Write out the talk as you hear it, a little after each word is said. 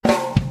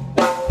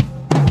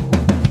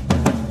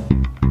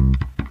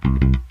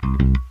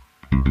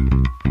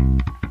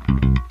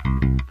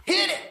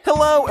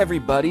Hello,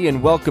 everybody,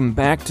 and welcome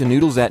back to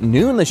Noodles at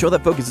Noon, the show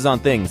that focuses on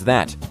things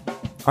that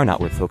are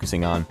not worth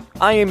focusing on.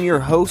 I am your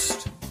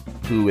host,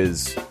 who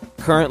is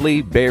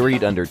currently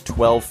buried under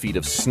 12 feet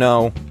of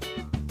snow,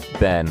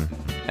 Ben.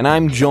 And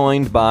I'm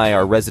joined by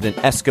our resident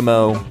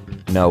Eskimo,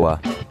 Noah.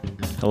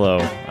 Hello,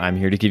 I'm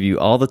here to give you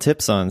all the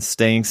tips on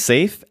staying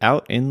safe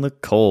out in the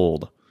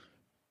cold.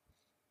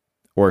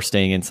 Or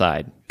staying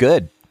inside.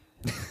 Good.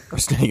 Or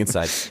staying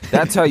inside.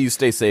 That's how you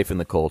stay safe in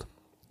the cold.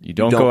 You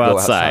don't go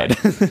outside.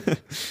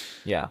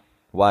 Yeah.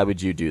 Why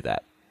would you do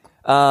that?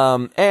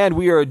 And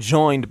we are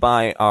joined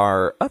by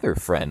our other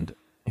friend,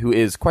 who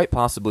is quite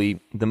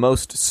possibly the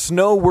most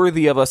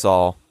snow-worthy of us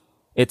all.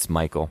 It's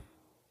Michael.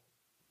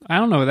 I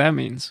don't know what that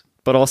means.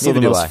 But also Neither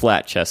the do most I.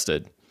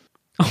 flat-chested.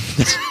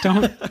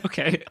 Don't.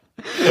 Okay.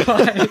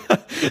 Bye.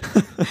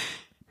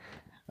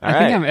 I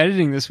think I'm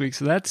editing this week,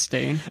 so that's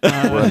staying.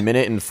 We're a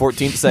minute and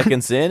 14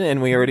 seconds in,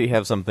 and we already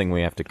have something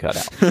we have to cut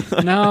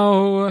out.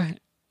 No.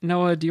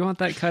 Noah, do you want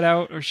that cut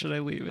out, or should I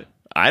leave it?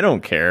 I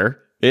don't care.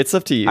 It's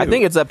up to you. I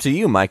think it's up to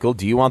you, Michael.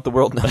 Do you want the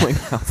world knowing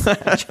how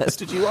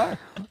flat-chested you are?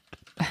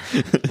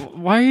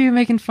 Why are you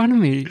making fun of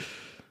me?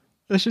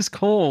 It's just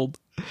cold.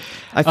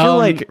 I feel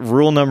like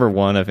rule number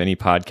one of any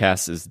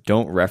podcast is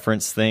don't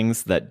reference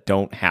things that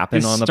don't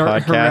happen on the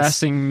Start podcast.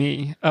 harassing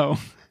me. Oh.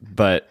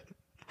 But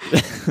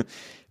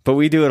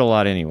we do it a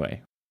lot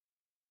anyway.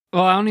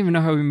 Well, I don't even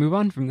know how we move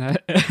on from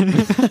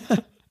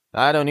that.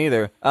 I don't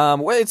either.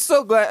 Well, it's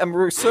so glad.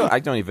 I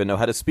don't even know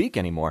how to speak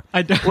anymore.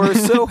 I don't. We're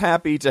so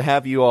happy to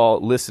have you all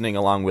listening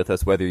along with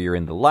us, whether you're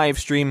in the live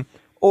stream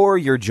or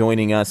you're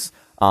joining us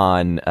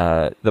on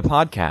the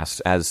podcast,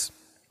 as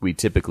we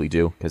typically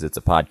do, because it's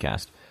a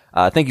podcast.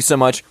 Thank you so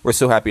much. We're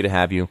so happy to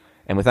have you.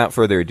 And without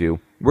further ado,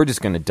 we're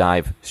just going to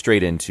dive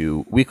straight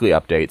into weekly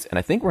updates. And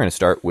I think we're going to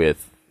start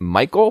with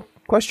Michael, ?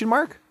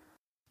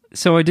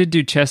 So I did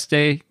do chest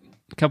day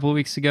a couple of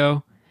weeks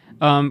ago.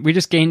 We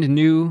just gained a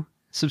new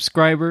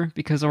subscriber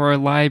because of our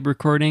live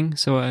recording.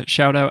 So a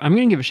shout out. I'm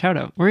going to give a shout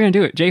out. We're going to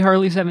do it. J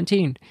Harley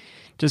 17.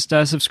 Just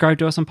subscribe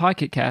to us on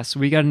Pocket Cast.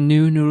 We got a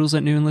new Noodles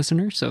at Noon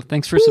listener. So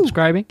thanks for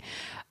subscribing.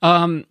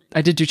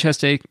 I did do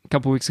chest day a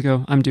couple weeks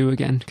ago. I'm due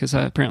again because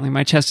apparently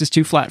my chest is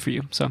too flat for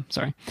you. So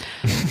sorry.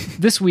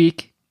 This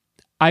week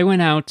I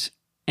went out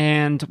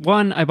and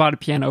one, I bought a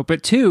piano,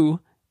 but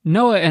two,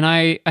 Noah and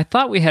I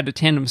thought we had a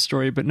tandem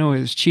story, but Noah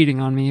is cheating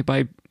on me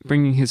by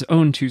bringing his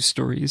own two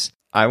stories.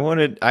 I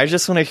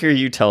just want to hear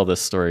you tell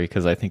this story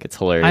because I think it's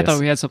hilarious. I thought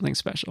we had something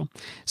special.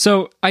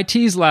 So I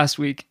teased last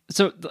week.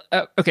 So,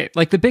 okay,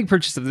 like the big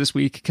purchase of this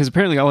week, because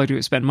apparently all I do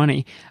is spend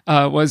money,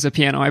 was a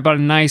piano. I bought a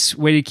nice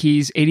weighted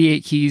keys,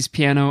 88 keys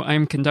piano.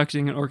 I'm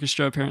conducting an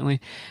orchestra, apparently.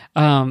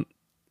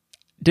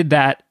 Did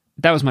that.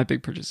 That was my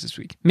big purchase this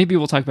week. Maybe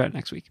we'll talk about it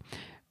next week.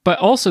 But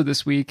also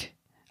this week,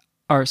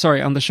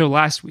 on the show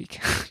last week,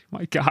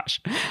 my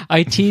gosh,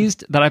 I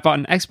teased that I bought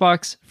an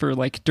Xbox for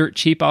like dirt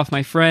cheap off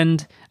my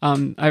friend.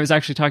 I was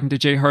actually talking to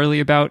Jay Harley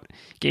about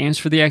games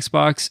for the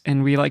Xbox,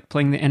 and we like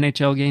playing the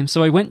NHL game.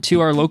 So I went to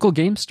our local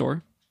game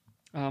store.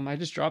 I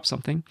just dropped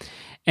something,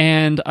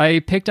 and I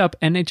picked up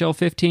NHL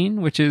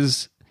 15, which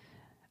is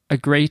a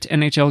great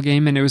NHL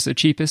game, and it was the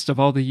cheapest of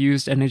all the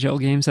used NHL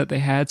games that they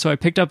had. So I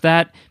picked up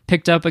that,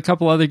 picked up a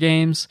couple other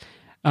games.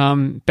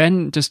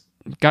 Ben just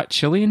got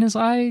chilly in his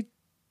eye.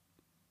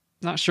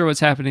 Not sure what's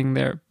happening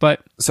there,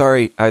 but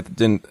Sorry, I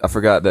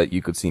forgot that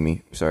you could see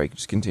me. Sorry,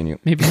 just continue.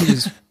 maybe he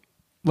just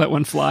let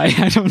one fly.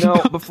 I don't know.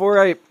 No,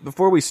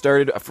 before we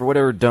started, for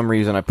whatever dumb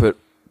reason, I put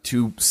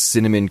 2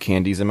 cinnamon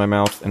candies in my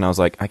mouth, and I was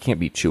like, I can't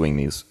be chewing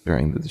these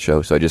during the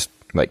show, so I just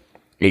like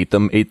ate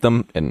them,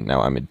 and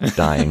now I'm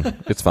dying.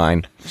 It's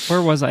fine.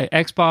 Where was I?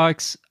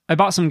 Xbox. I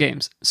bought some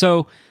games.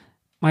 So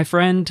my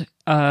friend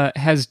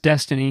has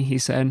Destiny, he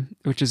said,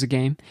 which is a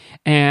game,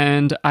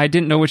 and I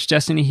didn't know which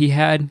Destiny he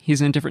had.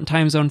 He's in a different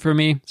time zone for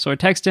me, so I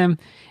texted him,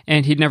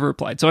 and he'd never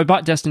replied. So I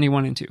bought Destiny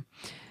 1 and 2.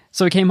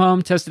 So I came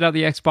home, tested out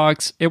the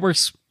Xbox. It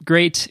works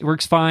great. It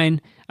works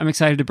fine. I'm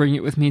excited to bring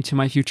it with me to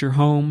my future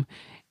home.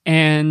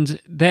 And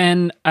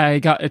then I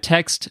got a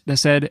text that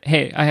said,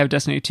 hey, I have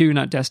Destiny 2,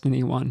 not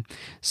Destiny 1.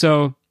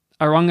 So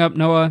I rung up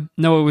Noah.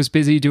 Noah was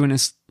busy doing a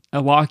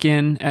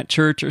lock-in at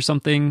church or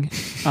something,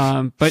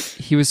 but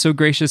he was so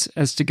gracious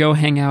as to go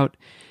hang out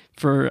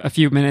for a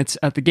few minutes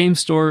at the game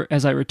store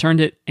as I returned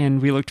it,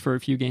 and we looked for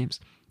a few games.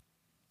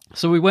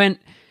 So we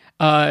went,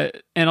 and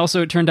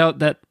also it turned out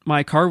that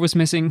my car was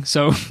missing,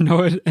 so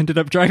Noah ended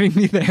up driving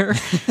me there,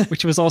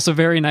 which was also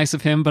very nice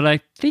of him, but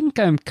I think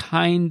I'm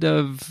kind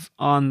of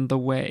on the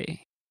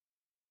way.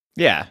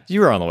 Yeah,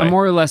 you were on the way. I'm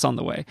more or less on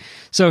the way.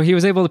 So he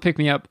was able to pick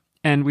me up,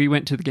 and we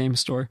went to the game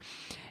store.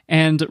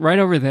 And right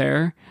over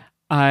there,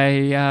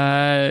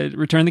 I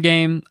returned the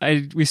game.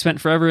 We spent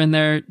forever in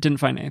there, didn't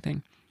find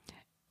anything.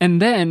 And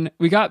then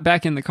we got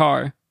back in the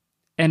car,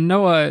 and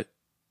Noah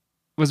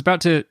was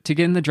about to get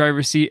in the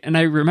driver's seat, and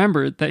I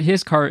remembered that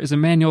his car is a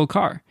manual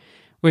car,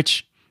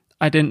 which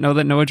I didn't know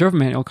that Noah drove a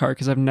manual car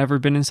because I've never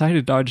been inside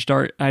a Dodge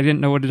Dart. I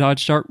didn't know what a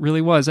Dodge Dart really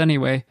was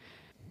anyway.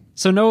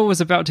 So Noah was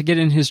about to get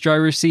in his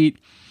driver's seat,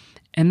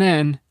 and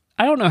then,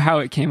 I don't know how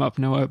it came up,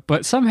 Noah,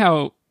 but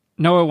somehow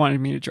Noah wanted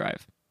me to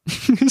drive.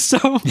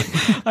 So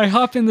I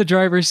hop in the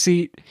driver's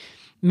seat,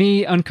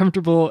 me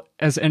uncomfortable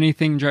as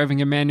anything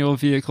driving a manual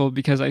vehicle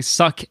because I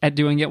suck at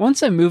doing it.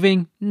 Once I'm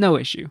moving, no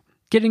issue.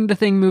 Getting the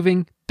thing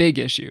moving, big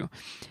issue.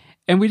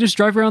 And we just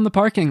drive around the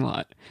parking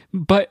lot.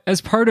 But as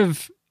part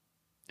of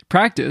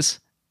practice,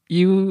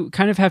 you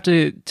kind of have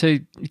to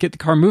get the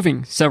car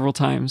moving several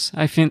times.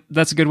 I think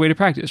that's a good way to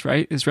practice,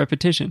 right? Is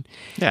repetition.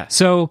 Yeah.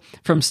 So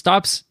from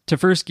stops to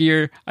first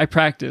gear, I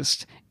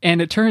practiced.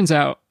 And it turns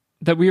out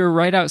that we were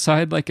right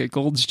outside like a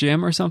Gold's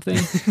Gym or something.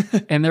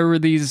 And there were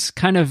these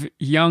kind of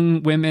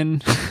young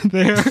women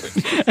there.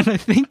 And I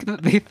think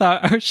that they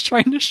thought I was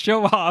trying to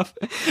show off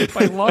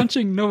by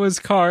launching Noah's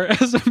car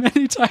as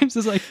many times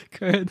as I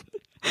could.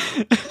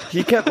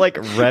 He kept like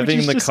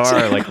revving the just car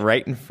terrible. like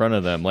right in front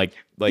of them, like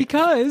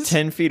Because-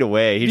 10 feet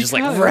away. He just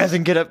like because- rev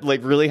and get up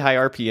like really high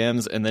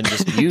RPMs and then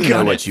just You know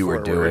gun what it you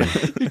were forward.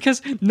 doing.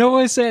 Because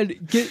Noah said,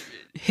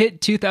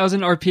 hit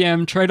 2,000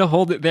 RPM, try to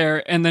hold it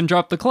there, and then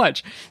drop the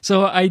clutch.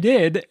 So I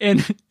did,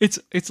 and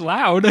it's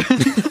loud.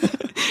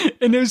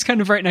 And it was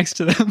kind of right next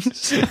to them.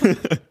 So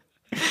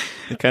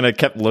Kind of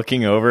kept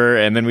looking over,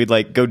 and then we'd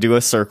like go do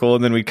a circle,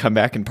 and then we'd come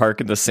back and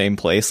park in the same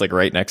place, like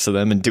right next to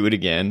them, and do it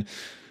again.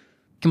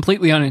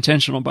 completely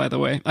unintentional, by the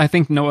way. I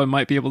think Noah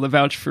might be able to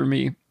vouch for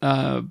me,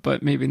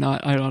 but maybe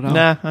not. I don't know.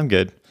 Nah, I'm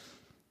good.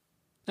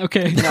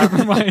 Okay,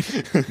 never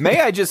mind.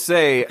 May I just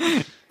say,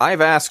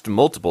 I've asked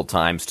multiple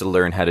times to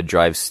learn how to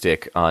drive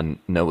stick on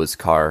Noah's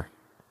car,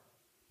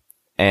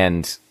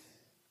 and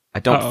I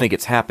don't think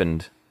it's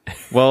happened.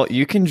 Well,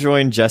 you can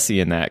join Jessie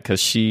in that because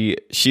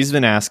she's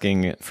been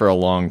asking for a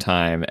long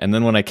time. And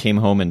then when I came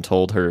home and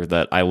told her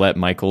that I let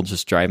Michael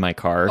just drive my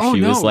car, Oh,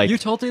 she no, was like, you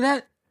told me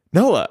that?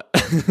 Noah,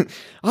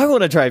 I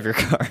want to drive your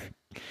car.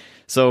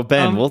 So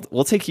Ben,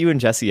 we'll take you and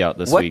Jessie out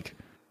this week.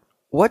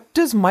 What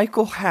does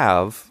Michael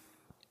have?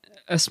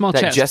 A small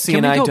That chest. Jesse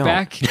Can and we I go don't.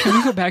 back? Can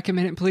we go back a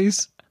minute,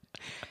 please?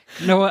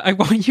 Noah, I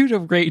want you to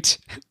rate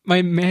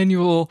my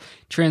manual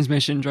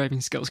transmission driving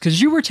skills because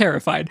you were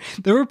terrified.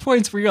 There were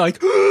points where you're like,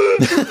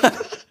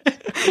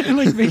 and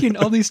like making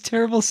all these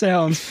terrible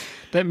sounds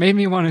that made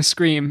me want to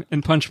scream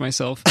and punch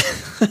myself.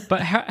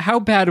 But how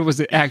bad was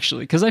it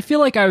actually? Because I feel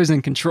like I was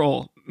in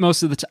control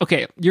most of the time.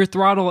 Okay, your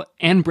throttle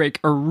and brake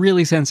are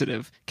really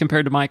sensitive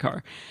compared to my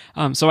car.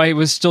 So I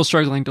was still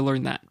struggling to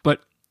learn that.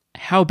 But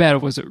how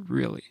bad was it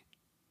really?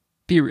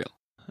 Be real.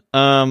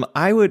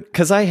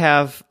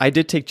 I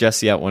did take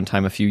Jessie out one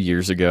time a few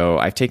years ago.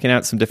 I've taken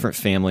out some different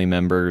family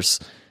members.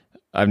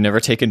 I've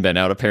never taken Ben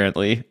out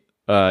apparently,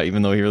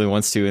 even though he really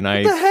wants to. And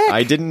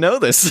I didn't know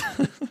this.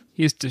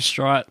 He's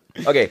distraught.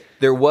 Okay,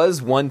 there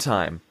was one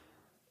time.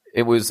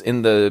 It was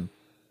in the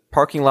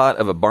parking lot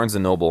of a Barnes &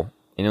 Noble,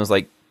 and it was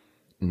like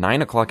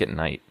 9 o'clock at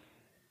night.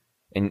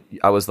 And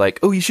I was like,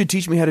 oh, you should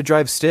teach me how to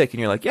drive stick. And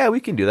you're like, yeah, we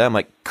can do that. I'm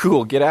like,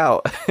 cool, get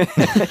out.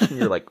 And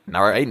you're like,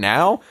 all right,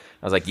 now?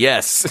 I was like,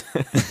 yes.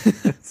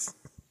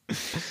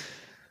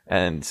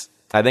 And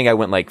I think I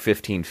went like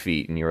 15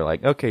 feet, and you were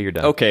like, okay, you're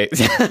done. Okay.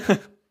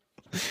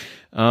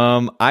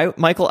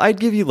 Michael, I'd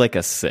give you like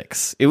a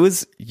 6.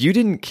 You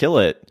didn't kill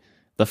it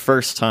the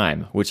first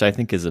time, which I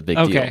think is a big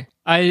deal. Okay.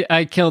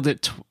 I killed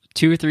it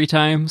 2 or 3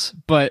 times,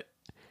 but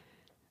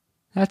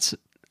that's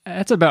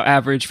about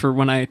average for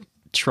when I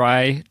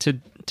try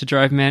to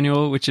drive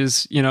manual, which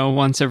is,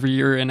 once every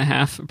year and a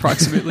half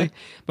approximately.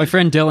 My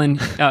friend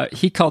Dylan,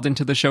 he called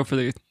into the show for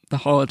the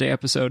holiday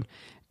episode.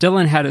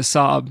 Dylan had a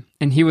Saab,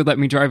 and he would let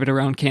me drive it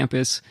around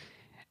campus,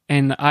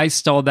 and I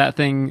stalled that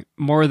thing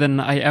more than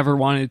I ever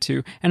wanted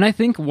to. And I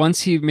think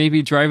once he made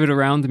me drive it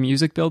around the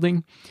music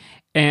building,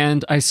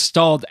 and I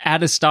stalled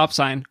at a stop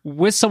sign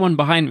with someone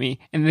behind me,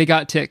 and they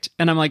got ticked.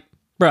 And I'm like,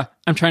 bruh,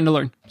 I'm trying to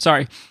learn.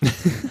 Sorry.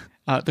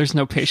 There's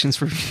no patience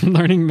for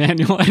learning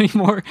manual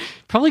anymore.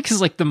 Probably because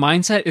like the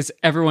mindset is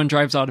everyone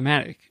drives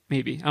automatic.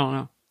 Maybe. I don't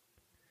know.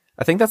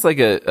 I think that's like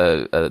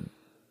a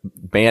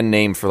band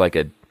name for like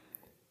a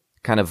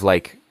kind of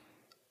like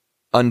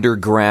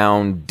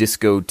underground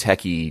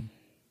disco-techy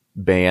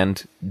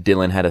band.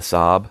 Dylan had a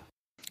Saab.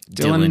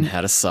 Dylan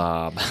had a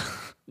Saab.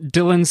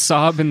 Dylan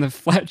Saab and the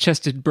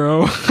flat-chested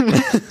bro.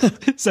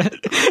 Is that...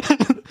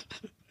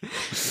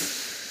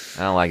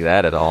 I don't like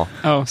that at all.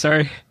 Oh,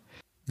 sorry.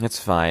 It's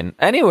fine.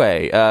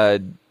 Anyway,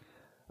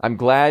 I'm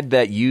glad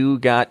that you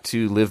got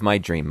to live my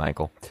dream,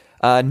 Michael.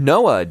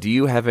 Noah, do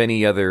you have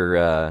any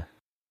other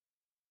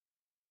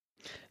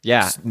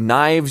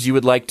knives you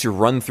would like to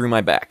run through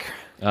my back?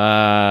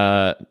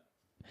 Ben,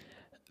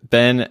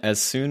 as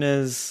soon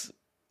as...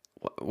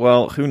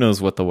 Well, who knows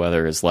what the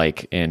weather is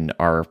like in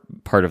our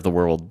part of the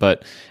world,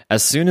 but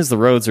as soon as the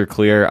roads are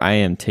clear, I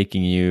am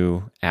taking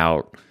you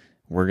out.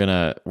 I'm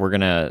gonna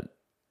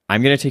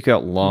take you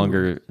out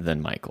longer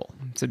than Michael.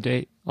 It's a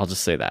date. I'll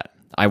just say that.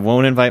 I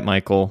won't invite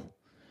Michael.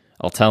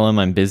 I'll tell him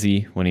I'm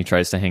busy when he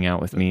tries to hang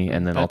out with me,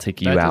 and then I'll take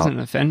you that out. That doesn't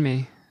offend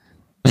me.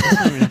 It's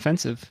not even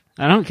offensive.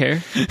 I don't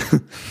care.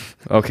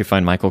 Okay,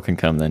 fine. Michael can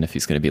come then if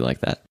he's going to be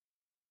like that.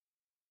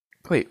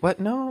 Wait, what?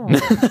 No.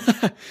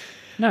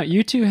 No,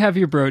 you two have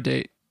your bro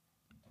date,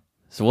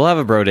 So we'll have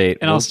a bro date.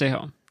 and I'll stay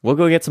home. We'll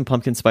go get some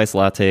pumpkin spice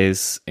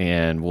lattes,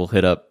 and we'll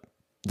hit up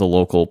the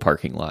local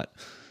parking lot.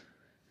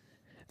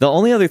 The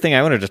only other thing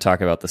I wanted to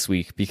talk about this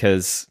week,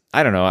 because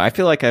I don't know, I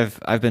feel like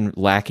I've been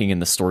lacking in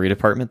the story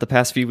department the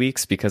past few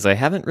weeks because I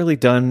haven't really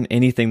done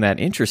anything that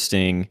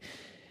interesting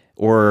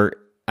or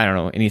I don't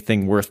know,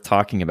 anything worth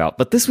talking about.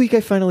 But this week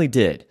I finally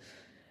did.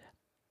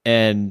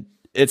 And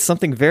it's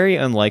something very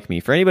unlike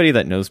me. For anybody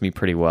that knows me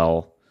pretty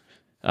well,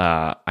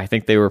 I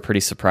think they were pretty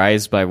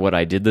surprised by what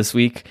I did this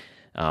week.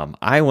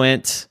 I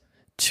went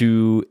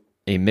to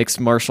a mixed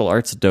martial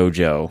arts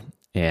dojo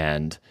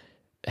and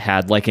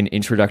had like an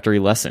introductory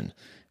lesson,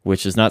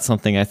 which is not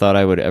something I thought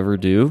I would ever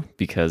do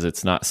because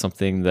it's not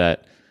something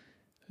that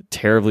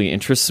terribly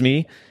interests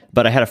me.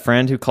 But I had a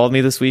friend who called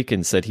me this week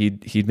and said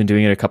he'd been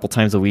doing it a couple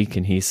times a week,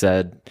 and he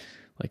said,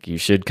 like, you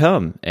should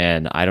come.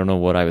 And I don't know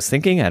what I was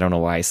thinking. I don't know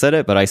why I said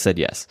it, but I said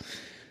yes.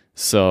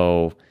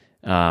 So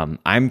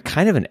I'm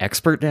kind of an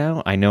expert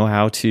now. I know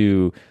how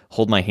to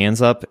hold my hands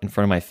up in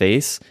front of my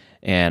face,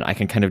 and I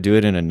can kind of do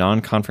it in a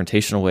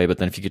non-confrontational way. But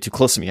then if you get too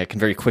close to me, I can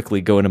very quickly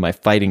go into my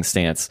fighting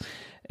stance.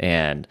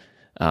 And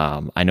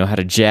I know how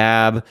to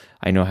jab.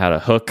 I know how to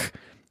hook.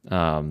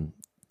 I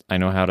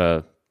know how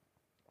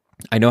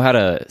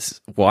to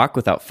walk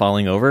without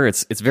falling over.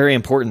 It's very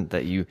important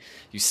that you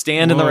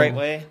stand in the right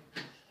way.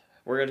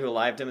 We're going to do a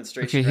live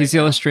demonstration. Okay, he's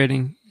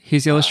illustrating.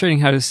 He's illustrating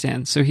how to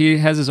stand. So he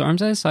has his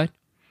arms at his side.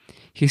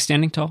 He's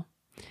standing tall.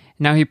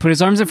 Now he put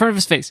his arms in front of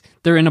his face.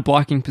 They're in a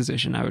blocking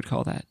position, I would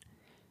call that.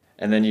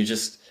 And then you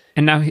just...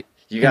 And now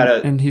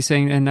and he's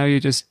saying, and now you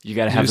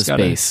got to have this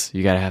base.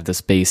 You got to have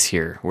this base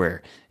here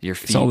where your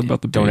feet all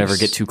about the don't base. ever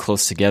get too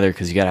close together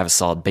because you got to have a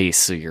solid base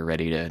so you're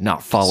ready to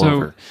not fall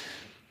over.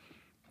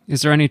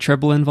 Is there any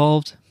treble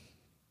involved?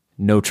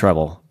 No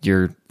treble.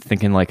 You're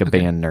thinking like a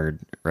band nerd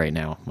right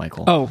now,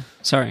 Michael. Oh,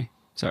 sorry.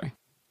 I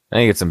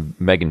think it's a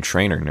Meghan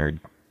Trainor nerd.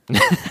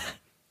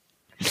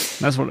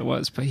 That's what it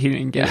was, but he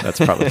didn't get That's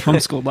probably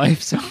homeschool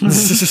life. So.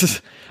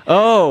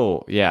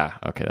 Oh, yeah.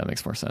 Okay, that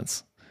makes more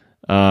sense.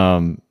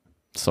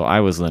 So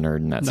I was the nerd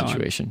in that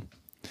situation.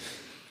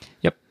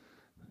 Yep.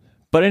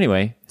 But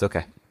anyway. It's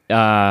okay.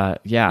 Yeah.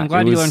 I'm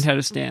glad you learned how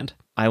to stand.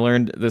 I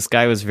learned this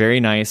guy was very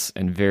nice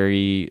and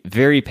very,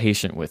 very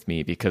patient with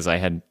me because I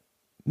had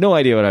no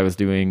idea what I was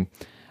doing.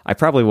 I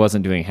probably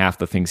wasn't doing half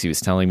the things he was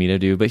telling me to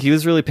do, but he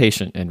was really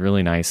patient and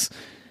really nice.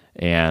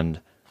 And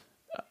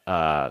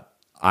I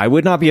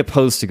would not be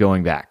opposed to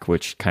going back,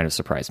 which kind of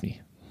surprised me.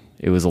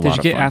 It was a lot of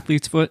fun. Did you get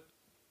athlete's foot?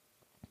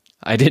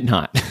 I did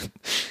not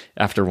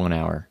after 1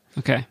 hour.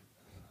 Okay.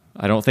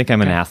 I don't think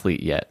I'm an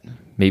athlete yet.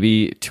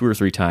 Maybe 2 or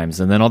 3 times,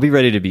 and then I'll be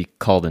ready to be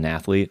called an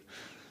athlete.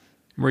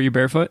 Were you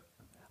barefoot?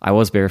 I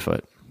was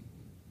barefoot.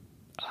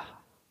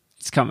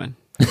 It's coming.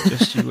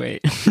 Just you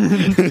wait.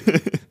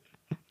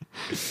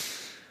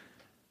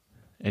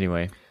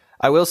 Anyway.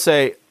 I will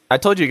say, I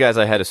told you guys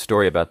I had a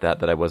story about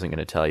that I wasn't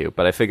going to tell you,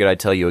 but I figured I'd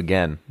tell you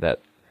again that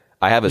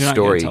I have a You're not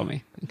story gonna tell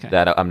me. Okay.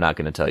 that I'm not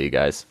going to tell you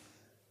guys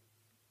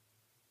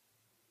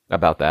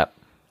about that.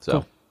 So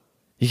Cool.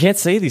 You can't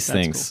say these That's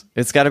things.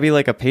 Cool. It's got to be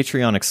like a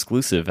Patreon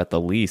exclusive at the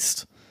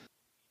least.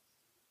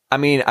 I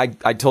mean, I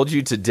told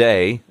you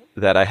today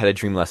that I had a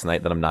dream last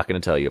night that I'm not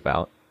going to tell you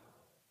about.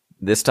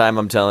 This time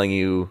I'm telling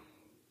you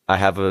I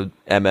have a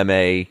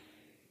MMA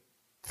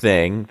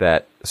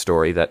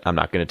story that I'm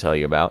not going to tell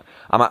you about.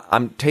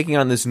 I'm taking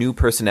on this new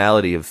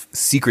personality of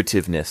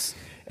secretiveness,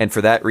 and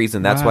for that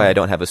reason, that's why I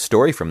don't have a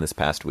story from this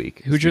past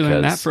week. Who'd you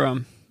learn that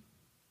from?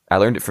 I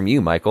learned it from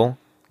you, Michael.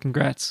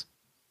 Congrats.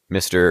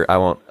 Mr. I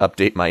won't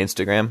update my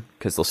Instagram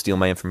because they'll steal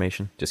my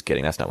information. Just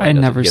kidding. That's not what I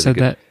never said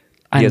that.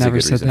 He has a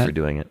good reason for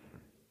doing it.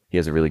 He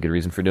has a really good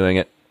reason for doing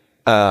it.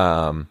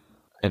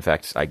 In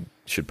fact, I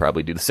should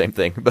probably do the same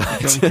thing. But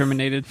Feel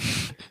incriminated.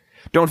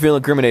 Don't feel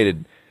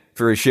incriminated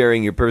for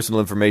sharing your personal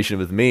information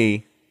with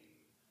me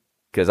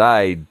because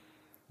I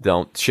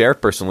don't share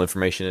personal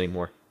information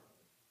anymore.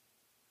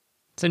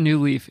 It's a new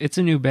leaf. It's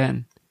a new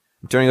Ben.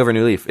 I'm turning over a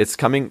new leaf. It's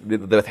coming.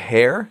 The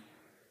hair,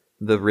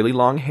 the really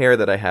long hair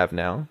that I have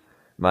now,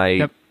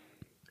 my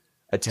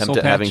attempt soul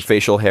at patch. having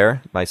facial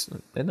hair.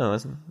 No,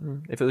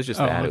 if it was just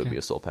that, it would okay. be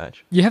a soul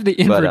patch. You have the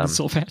inverted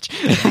soul patch.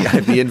 I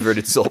have the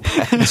inverted soul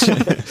patch.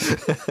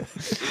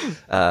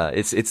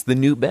 It's the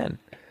new Ben.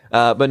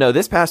 But no,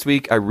 this past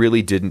week I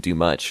really didn't do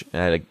much. I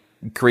had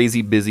a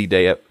crazy busy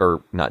day I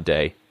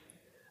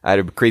had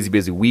a crazy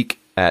busy week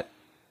at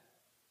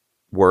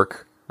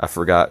work. I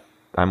forgot.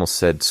 I almost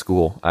said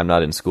school. I'm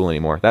not in school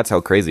anymore. That's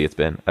how crazy it's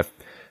been. I've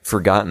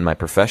forgotten my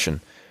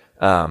profession.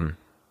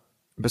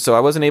 But so I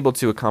wasn't able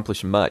to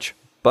accomplish much.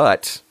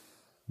 But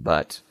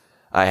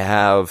I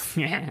have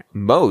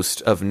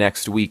most of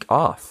next week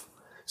off.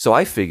 So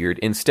I figured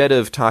instead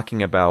of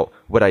talking about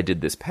what I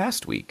did this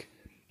past week,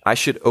 I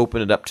should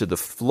open it up to the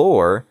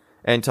floor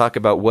and talk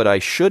about what I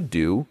should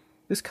do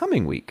this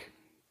coming week.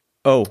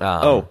 Pick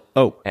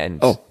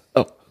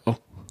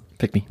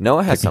me.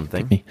 Noah has Pick me,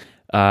 something. pick me.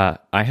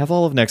 I have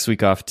all of next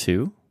week off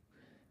too.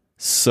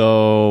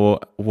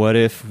 So what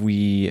if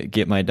we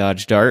get my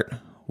Dodge Dart?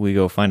 We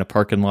go find a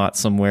parking lot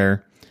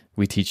somewhere.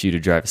 We teach you to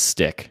drive a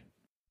stick.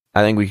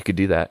 I think we could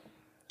do that.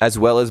 As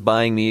well as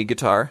buying me a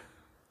guitar.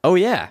 Oh,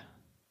 yeah.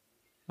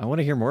 I want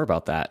to hear more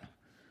about that.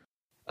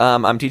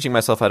 I'm teaching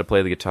myself how to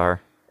play the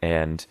guitar,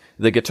 and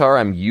the guitar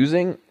I'm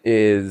using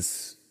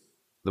is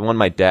the one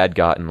my dad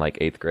got in like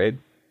 8th grade.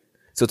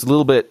 So it's a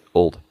little bit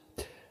old.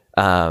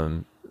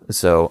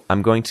 So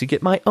I'm going to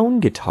get my own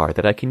guitar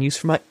that I can use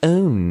for my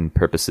own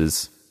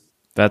purposes.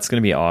 That's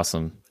going to be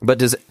awesome. But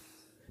does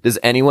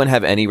anyone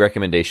have any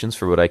recommendations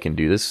for what I can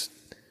do this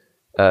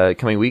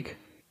coming week?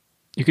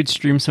 You could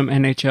stream some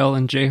NHL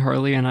and Jay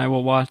Harley and I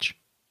will watch.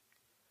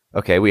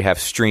 Okay, we have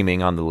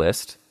streaming on the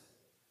list.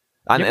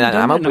 You haven't done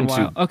I'm it in a open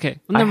while. to. Okay,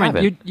 well, never I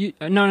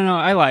mind. No,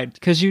 I lied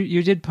because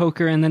you did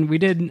poker and then we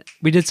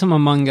did some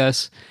Among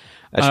Us.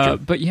 That's true.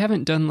 But you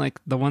haven't done like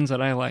the ones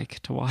that I like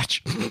to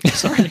watch.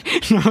 Sorry,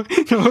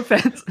 no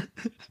offense.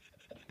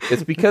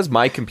 It's because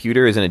my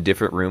computer is in a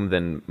different room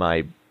than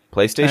my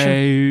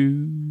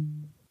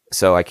PlayStation,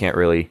 so I can't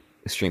really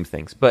stream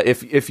things. But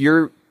if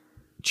you're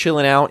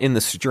chilling out in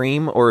the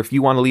stream, or if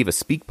you want to leave a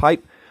speak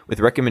pipe with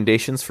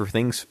recommendations for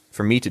things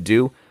for me to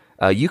do,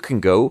 you can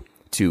go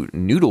to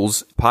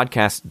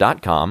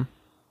noodlespodcast.com.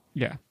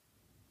 Yeah.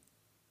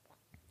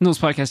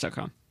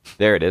 Noodlespodcast.com.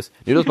 There it is.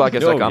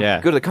 Noodlespodcast.com. Oh,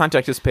 yeah. Go to the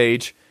contact us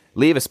page,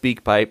 leave a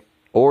speak pipe,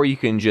 or you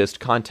can just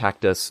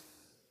contact us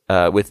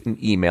with an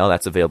email.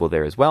 That's available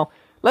there as well.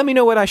 Let me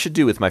know what I should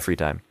do with my free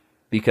time,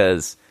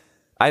 because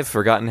I've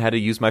forgotten how to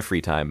use my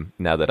free time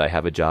now that I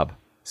have a job.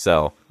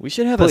 So We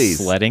should have please,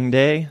 a sledding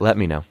day. let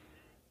me know.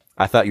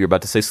 I thought you were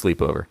about to say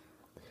sleepover.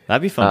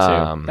 That'd be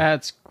fun too.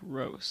 That's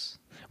gross.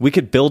 We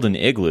could build an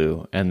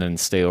igloo and then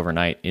stay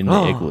overnight in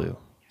the igloo.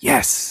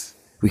 Yes,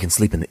 we can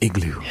sleep in the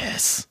igloo.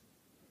 Yes.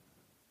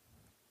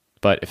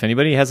 But if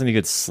anybody has any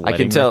good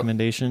sledding tell-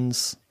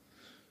 recommendations,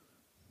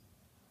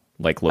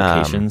 like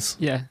locations,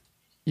 Yeah.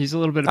 Use a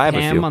little bit I of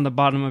have a Pam few. on the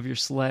bottom of your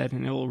sled,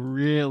 and it will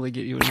really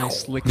get you a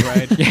nice slick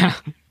ride. Yeah.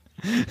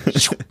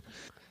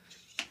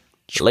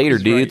 Later,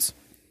 He's dudes.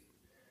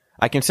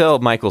 I can tell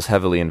Michael's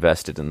heavily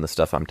invested in the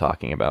stuff I'm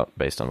talking about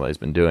based on what he's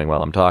been doing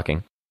while I'm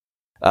talking.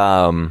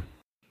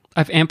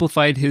 I've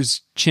amplified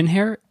his chin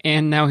hair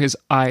and now his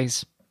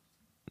eyes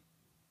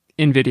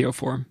in video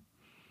form.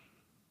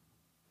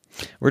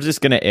 we're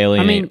just going to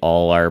alienate mean-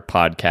 all our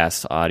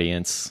podcast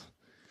audience.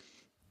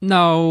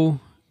 No.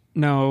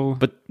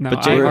 But I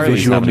Jay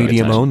Harley's wasn't having even a good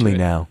gonna time. draw attention to it.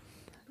 now.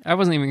 I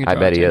wasn't even going I to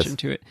draw bet he attention is.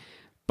 to it.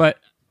 But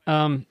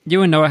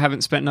you and Noah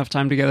haven't spent enough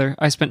time together.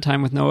 I spent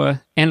time with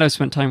Noah, and I've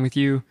spent time with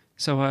you.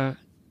 So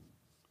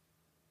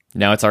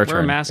Now it's our wear a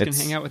turn. mask and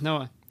It's hang out with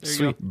Noah. There you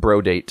sweet. go.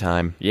 Bro date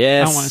time.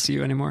 Yes. I don't want to see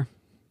you anymore.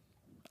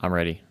 I'm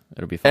ready.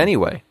 It'll be fun.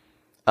 Anyway,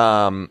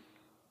 so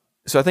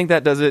I think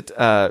that does it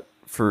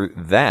for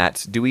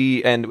that. Do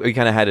we? And we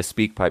kind of had a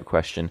speak pipe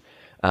question,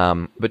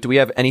 but do we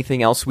have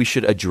anything else we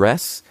should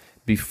address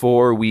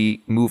before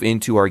we move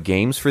into our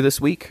games for this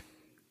week?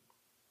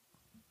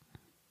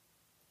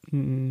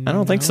 I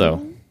don't think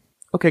so.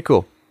 Okay,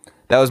 cool.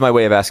 That was my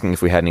way of asking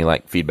if we had any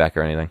like feedback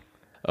or anything.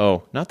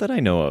 Oh, not that I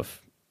know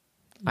of.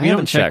 I We don't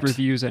haven't check checked.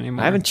 reviews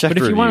anymore. I haven't checked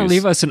But if you want to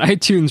reviews. leave us an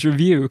iTunes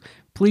review,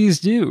 please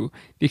do,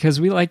 because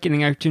we like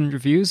getting iTunes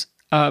reviews.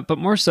 But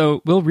more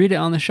so, we'll read it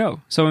on the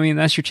show. So I mean,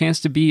 that's your chance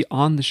to be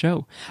on the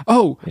show.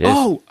 Oh!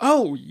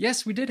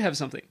 Yes, we did have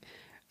something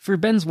for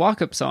Ben's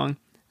walk-up song.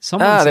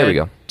 Someone said there we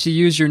go. to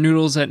use your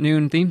Noodles at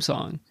Noon theme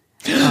song.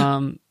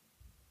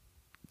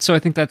 So I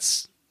think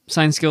that's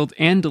signed, skilled,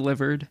 and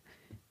delivered.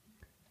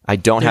 I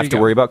don't There have you to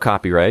go. worry about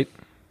copyright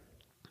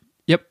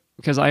Yep,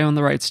 because I own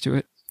the rights to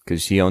it.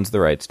 because he owns the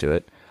rights to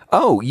it.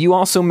 Oh, you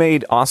also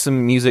made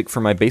awesome music for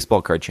my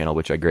baseball card channel,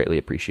 which I greatly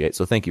appreciate.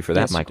 So thank you for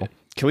that, Yes, you Michael. did.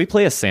 Can we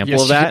play a sample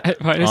Yes, of that you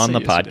did. Why did I on say the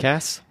yes, you did?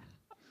 podcast?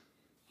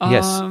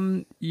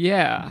 Yes.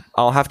 Yeah.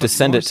 I'll have to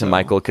send more it to so.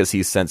 Michael because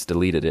he's since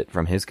deleted it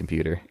from his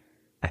computer,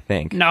 I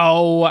think.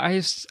 No, I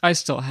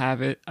still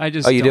have it. I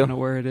just you don't do? know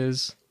where it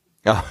is.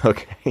 Oh,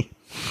 okay.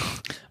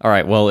 All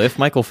right. Well, if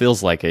Michael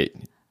feels like it,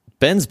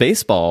 Ben's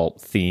baseball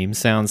theme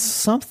sounds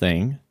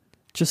something,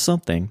 just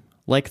something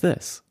like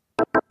this.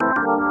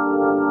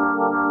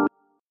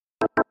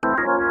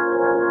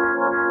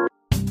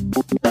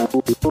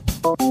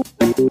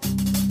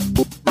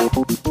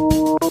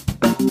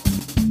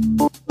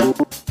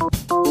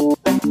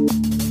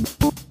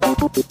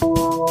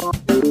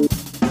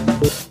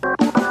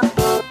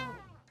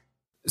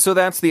 So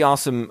that's the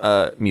awesome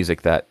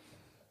music that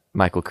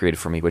Michael created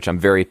for me, which I'm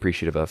very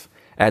appreciative of.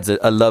 Adds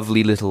a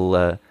lovely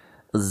little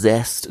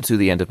zest to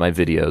the end of my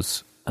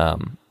videos.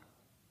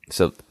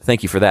 So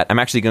thank you for that. I'm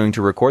actually going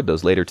to record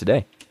those later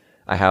today.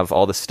 I have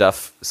all the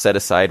stuff set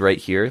aside right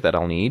here that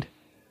I'll need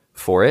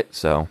for it.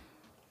 So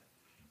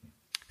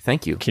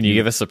thank you. Can you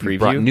give us a You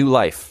brought preview? new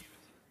life.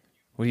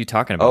 What are you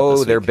talking about? Oh,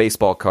 this they're week?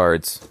 baseball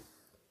cards.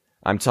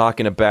 I'm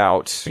talking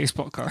about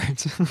Baseball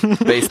cards.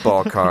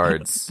 baseball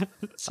cards.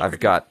 I've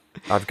got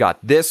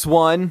this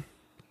one.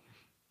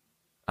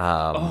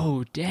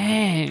 Oh,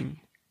 dang.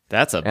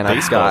 That's a And I've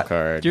baseball got-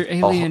 card. You're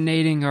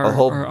alienating our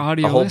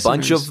audio a whole listeners.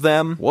 bunch of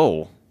them.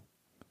 Whoa.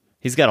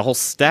 He's got a whole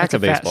stack That's a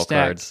of fat baseball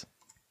stack. cards.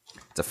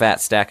 It's a fat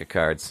stack of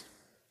cards.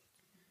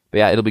 But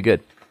yeah, it'll be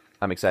good.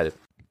 I'm excited.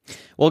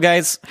 Well,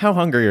 guys, how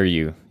hungry are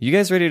you? You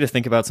guys ready to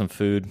think about some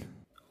food?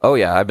 Oh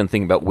yeah, I've been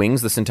thinking about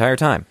wings this entire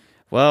time.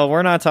 Well,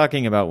 we're not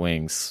talking about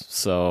wings,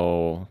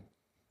 so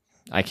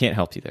I can't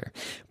help you there.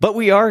 But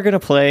we are going to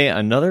play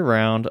another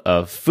round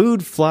of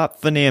Food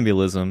Flop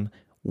Funambulism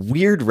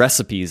Weird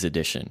Recipes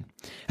Edition.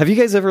 Have you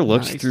guys ever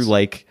looked through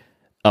like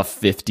a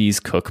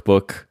 50s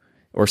cookbook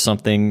or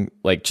something,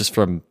 like just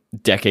from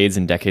decades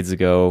and decades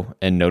ago,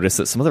 and noticed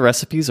that some of the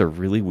recipes are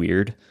really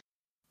weird?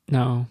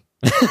 No.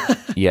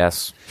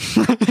 Yes.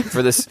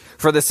 For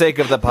the sake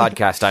of the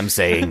podcast, I'm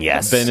saying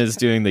yes. Ben is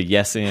doing the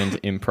yes and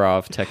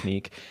improv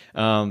technique.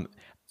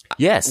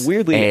 Yes.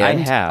 Weirdly, and I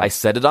have. I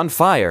set it on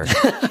fire.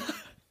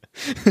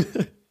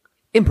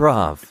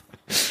 Improv.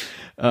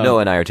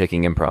 Noah and I are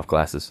taking improv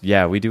classes.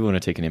 Yeah, we do want to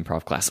take an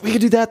improv class. We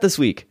could do that this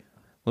week.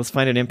 Let's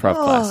find an improv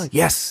class.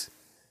 Yes.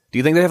 Do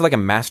you think they have like a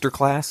master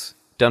class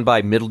done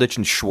by Middleditch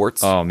and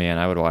Schwartz? Oh man,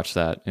 I would watch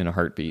that in a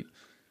heartbeat.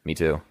 Me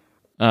too.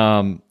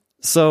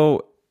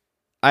 So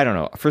I don't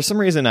know. For some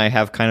reason, I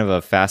have kind of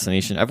a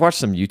fascination. I've watched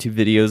some YouTube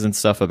videos and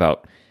stuff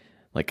about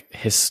like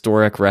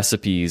historic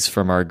recipes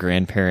from our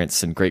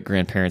grandparents and great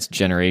grandparents'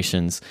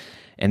 generations,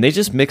 and they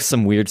just mix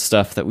some weird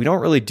stuff that we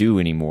don't really do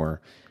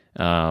anymore.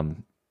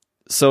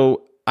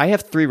 So I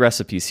have 3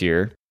 recipes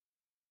here.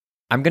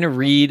 I'm going to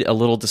read a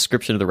little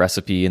description of the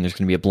recipe, and there's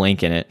going to be a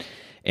blank in it,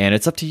 and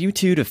it's up to you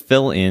two to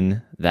fill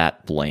in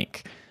that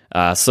blank.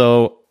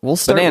 So we'll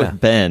start with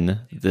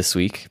Ben this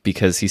week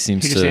because he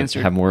seems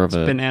to have more of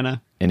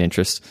an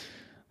interest.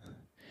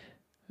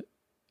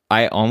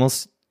 I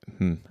almost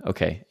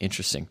okay,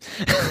 interesting.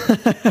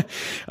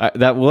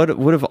 That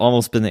would have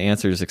almost been the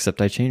answers,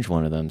 except I changed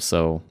one of them.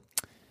 So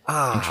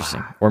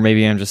interesting, or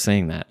maybe I'm just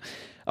saying that.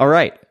 All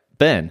right,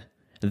 Ben.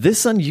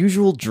 This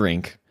unusual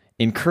drink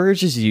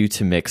encourages you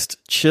to mix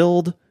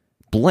chilled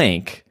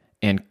blank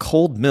and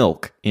cold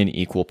milk in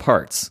equal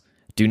parts.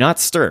 Do not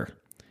stir.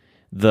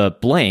 The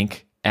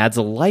blank adds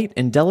a light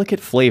and delicate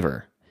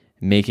flavor,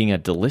 making a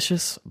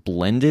delicious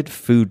blended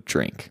food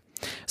drink.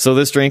 So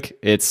this drink,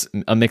 it's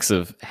a mix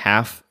of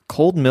half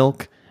cold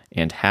milk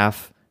and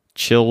half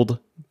chilled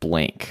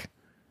blank.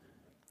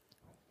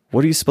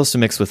 What are you supposed to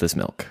mix with this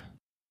milk?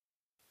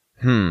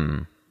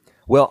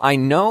 Well, I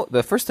know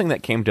the first thing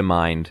that came to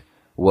mind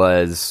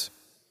was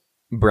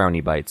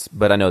brownie bites,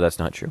 but I know that's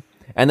not true.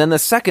 And then the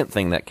second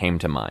thing that came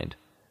to mind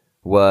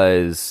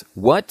was,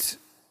 what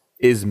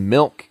is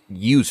milk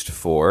used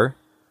for?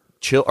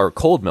 Chill or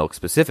cold milk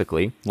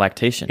specifically.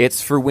 Lactation.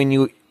 It's for when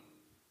you...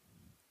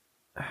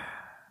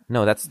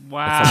 No, that's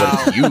not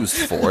what it's used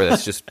for.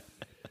 That's just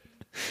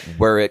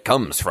where it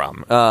comes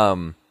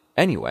from.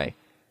 Anyway.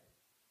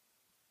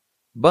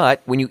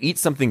 But when you eat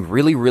something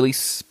really, really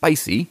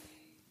spicy,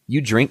 you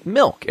drink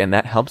milk, and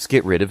that helps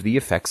get rid of the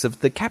effects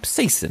of the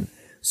capsaicin.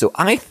 So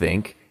I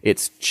think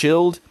it's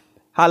chilled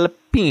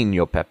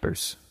jalapeno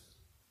peppers.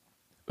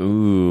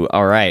 Ooh,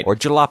 all right. Or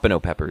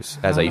jalapeno peppers,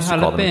 as I used to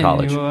call them in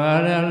college.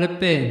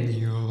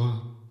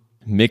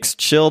 Mix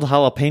chilled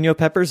jalapeno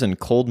peppers and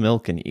cold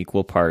milk in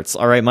equal parts.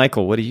 All right,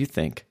 Michael, what do you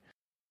think?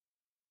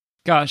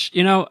 Gosh,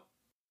 I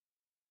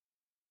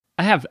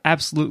have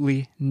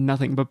absolutely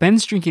nothing, but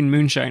Ben's drinking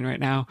moonshine right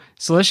now,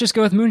 so let's just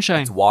go with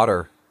moonshine. It's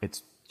water.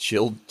 It's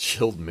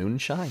chilled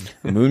moonshine.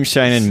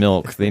 Moonshine and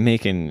milk, they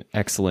make an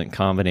excellent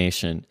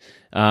combination.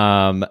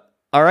 All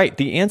right,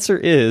 the answer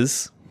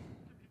is...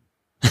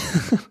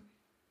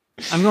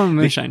 I'm going with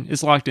moonshine.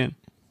 It's locked in.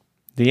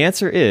 The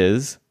answer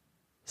is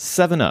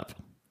 7-Up.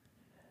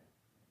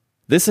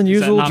 This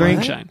unusual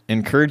drink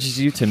encourages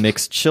you to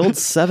mix chilled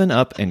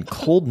 7-Up and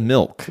cold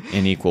milk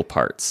in equal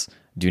parts.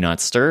 Do not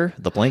stir.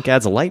 The blank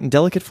adds a light and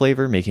delicate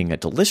flavor, making a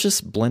delicious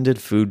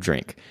blended food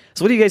drink.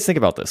 So what do you guys think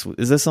about this?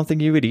 Is this something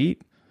you would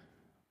eat?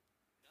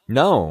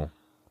 No,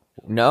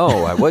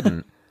 I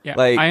wouldn't. Yeah,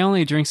 I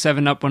only drink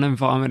 7-Up when I'm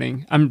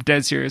vomiting. I'm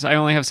dead serious. I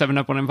only have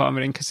 7-Up when I'm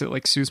vomiting because it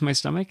like soothes my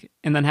stomach,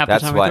 and then half the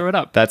time I throw it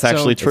up. That's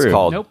actually true. It's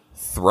called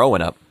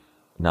throwing up,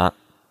 not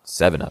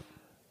 7-Up.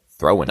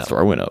 Throwing up.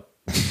 Throwing up.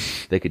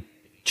 They could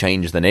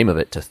change the name of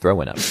it to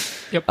throwing up.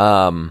 Yep.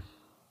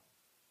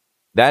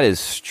 That is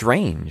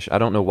strange. I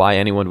don't know why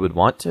anyone would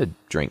want to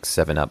drink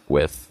 7-Up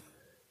with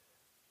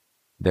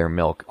their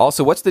milk.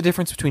 Also, what's the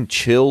difference between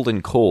chilled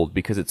and cold?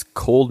 Because it's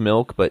cold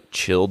milk, but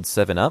chilled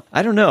 7-Up?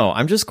 I don't know.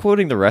 I'm just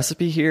quoting the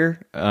recipe here.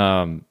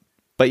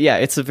 But yeah,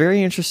 it's a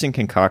very interesting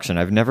concoction.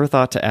 I've never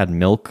thought to add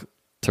milk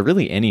to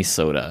really any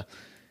soda.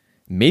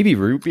 Maybe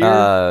root beer?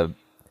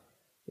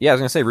 Yeah, I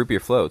was going to say root beer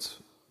floats.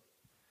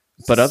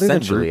 But other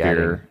than root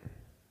beer,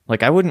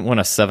 like I wouldn't want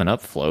a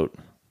 7-Up float.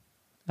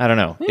 I don't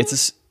know.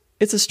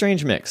 It's a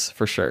strange mix,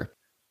 for sure.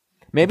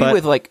 Maybe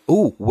with like,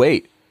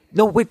 wait,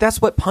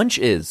 that's what punch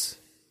is.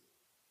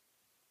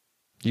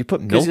 You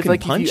put milk in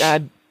punch? If you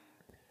add,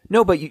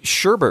 no, but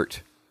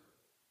sherbet.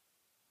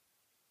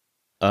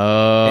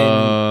 Oh.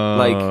 And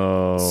like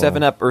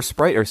 7-Up or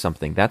Sprite or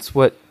something. That's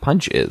what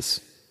punch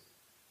is.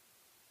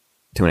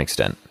 To an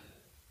extent.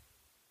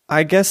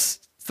 I guess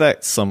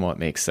that somewhat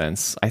makes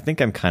sense. I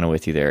think I'm kind of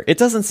with you there. It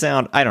doesn't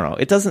sound, I don't know,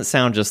 it doesn't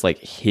sound just like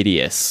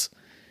hideous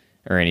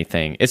or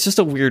anything. It's just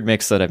a weird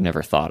mix that I've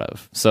never thought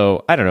of.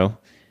 So, I don't know.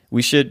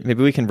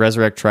 Maybe we can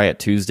resurrect Try It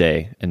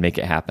Tuesday and make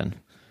it happen.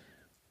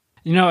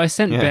 You know, I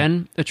sent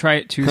Ben a Try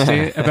It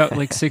Tuesday about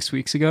like 6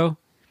 weeks ago,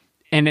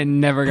 and it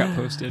never got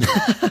posted.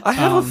 I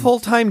have a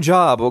full-time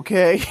job,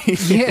 okay?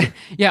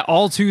 Yeah,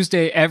 all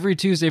Tuesday, every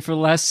Tuesday for the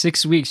last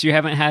 6 weeks, you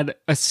haven't had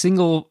a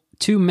single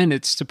 2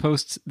 minutes to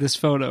post this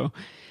photo.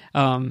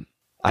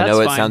 I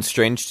know it fine. sounds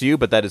strange to you,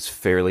 but that is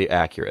fairly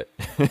accurate.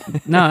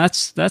 No,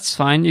 that's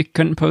fine. You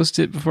couldn't post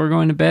it before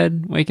going to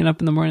bed, waking up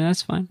in the morning.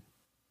 That's fine.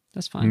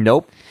 That's fine.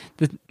 Nope.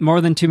 The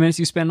more than 2 minutes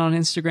you spend on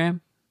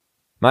Instagram.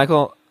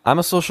 Michael, I'm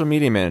a social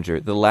media manager.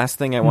 The last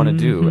thing I want to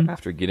do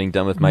after getting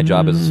done with my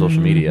job as a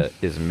social media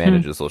is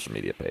manage a social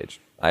media page.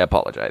 I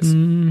apologize.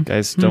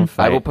 Guys, don't I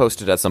fight. will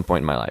post it at some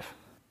point in my life.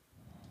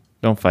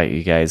 Don't fight,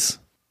 you guys.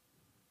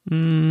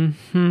 All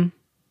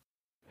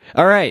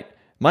right,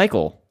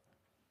 Michael.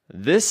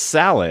 This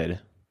salad,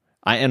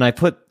 I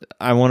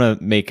want to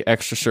make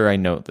extra sure I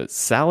note that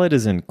salad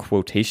is in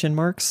quotation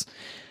marks.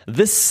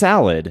 This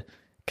salad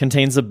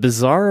contains a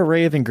bizarre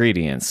array of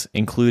ingredients,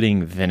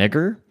 including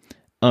vinegar,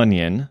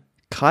 onion,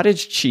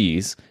 cottage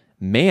cheese,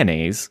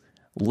 mayonnaise,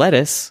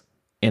 lettuce,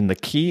 and the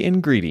key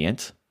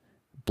ingredient,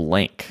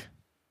 blank.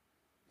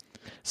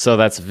 So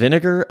that's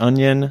vinegar,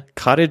 onion,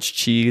 cottage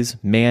cheese,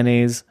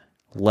 mayonnaise,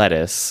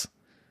 lettuce,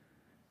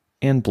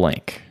 and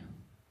blank.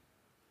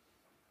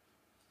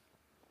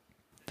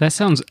 That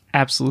sounds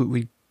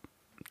absolutely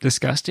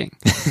disgusting.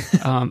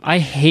 I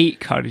hate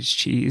cottage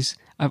cheese.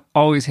 I've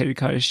always hated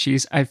cottage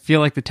cheese. I feel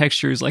like the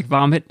texture is like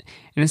vomit,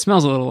 and it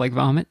smells a little like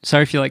vomit.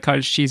 Sorry if you like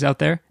cottage cheese out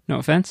there. No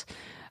offense.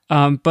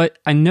 But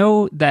I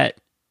know that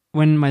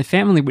when my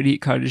family would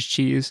eat cottage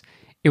cheese,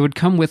 it would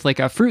come with like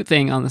a fruit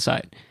thing on the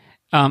side.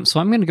 So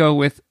I'm going to go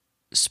with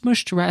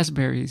smushed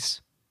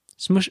raspberries.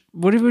 What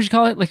would you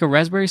call it? Like a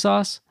raspberry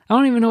sauce? I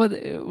don't even know what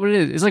it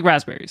is. It's like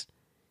raspberries.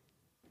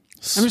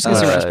 I'm just going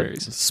to say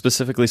raspberries.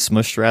 Specifically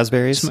smushed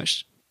raspberries?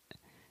 Smushed.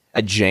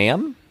 A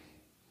jam?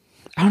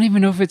 I don't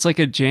even know if it's like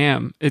a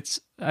jam.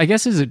 I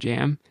guess it's a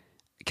jam.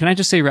 Can I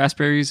just say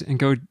raspberries and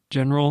go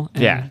general?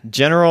 And Yeah,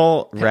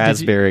 general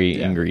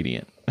raspberry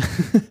ingredient.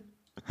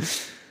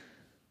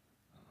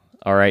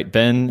 All right,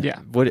 Ben. Yeah.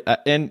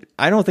 And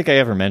I don't think I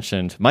ever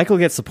mentioned, Michael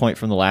gets the point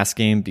from the last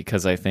game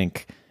because I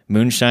think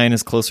moonshine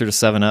is closer to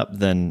 7-Up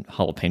than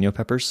jalapeno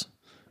peppers.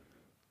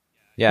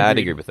 Yeah, I'd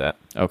agree with that.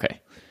 Okay.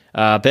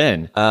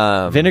 Ben,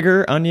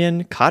 vinegar,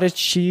 onion, cottage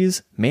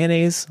cheese,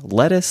 mayonnaise,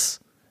 lettuce,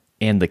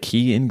 and the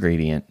key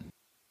ingredient.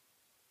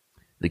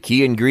 The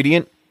key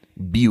ingredient,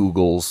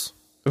 Bugles.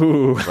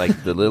 Ooh.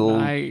 Like the little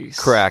Nice.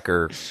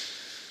 cracker.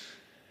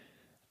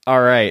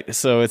 All right,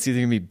 so it's either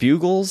going to be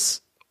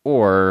Bugles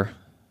or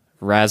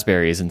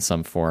raspberries in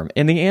some form.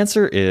 And the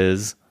answer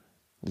is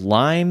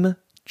lime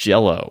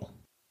jello.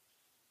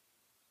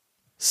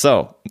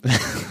 So,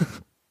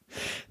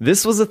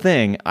 this was a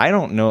thing. I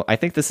don't know. I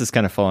think this has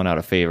kind of fallen out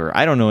of favor.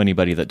 I don't know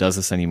anybody that does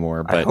this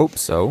anymore, but I hope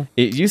so.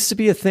 it used to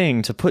be a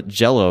thing to put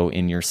jello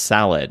in your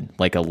salad,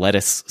 like a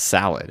lettuce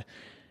salad.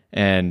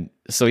 And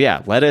so,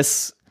 yeah,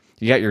 lettuce,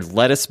 you got your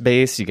lettuce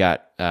base, you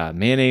got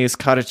mayonnaise,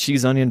 cottage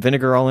cheese, onion,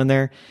 vinegar all in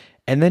there.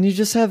 And then you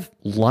just have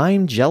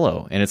lime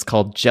jello, and it's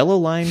called Jello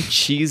Lime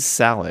Cheese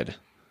Salad.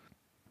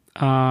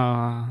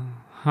 Huh?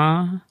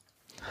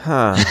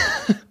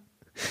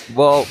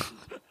 Well,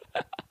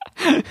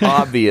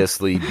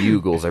 obviously,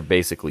 Bugles are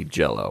basically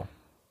Jell-O.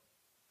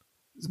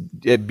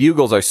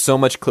 Bugles are so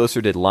much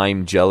closer to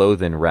lime Jell-O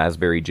than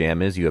raspberry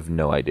jam is. You have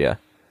no idea.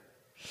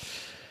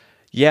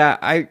 Yeah,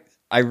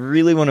 I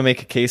really want to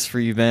make a case for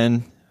you,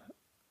 Ben,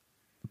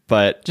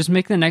 but Just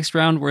make the next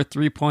round worth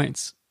 3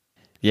 points.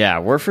 yeah,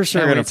 we're for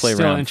sure That way going to it's play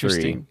still round 3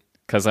 interesting.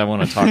 because I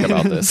want to talk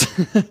about this.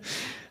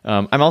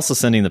 I'm also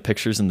sending the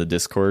pictures in the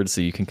Discord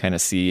so you can kind of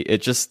see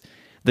it. Just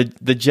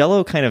the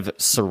Jell-O kind of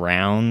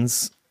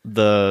surrounds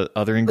the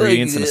other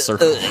ingredients in a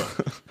circle.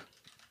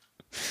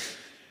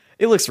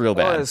 It looks real Oh,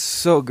 bad. it's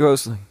so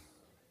gross.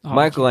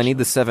 Michael, I need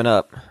the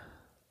 7-Up.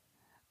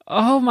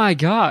 Oh my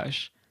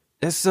gosh.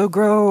 It's so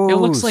gross. It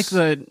looks like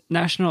the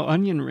National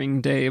Onion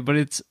Ring Day,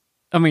 but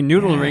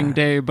Noodle Ring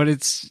Day, but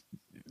it's...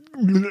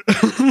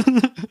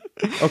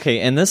 Okay,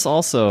 and this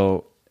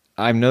also,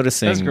 I'm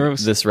That's noticing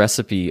gross. this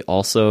recipe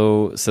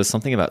also says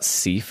something about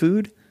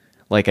seafood.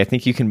 Like, I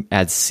think you can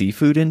add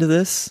seafood into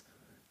this,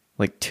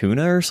 like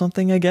tuna or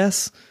something, I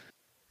guess.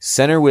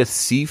 Center with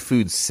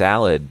seafood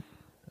salad.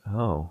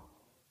 Oh.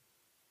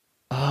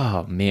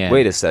 Oh, man.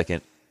 Wait a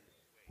second.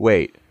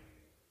 Wait.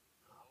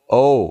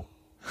 Oh.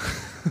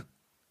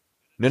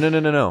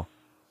 No.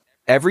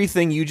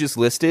 Everything you just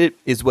listed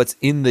is what's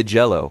in the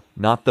Jell-O,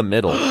 not the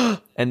middle.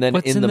 And then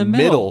What's in in the the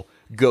middle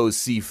goes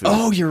seafood.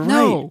 Oh, you're right.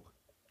 No.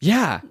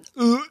 Yeah.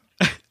 Oh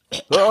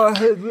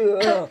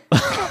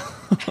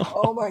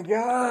my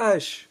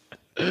gosh.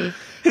 Oh,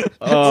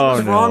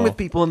 What's wrong with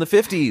people in the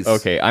 50s?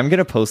 Okay, I'm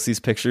gonna post these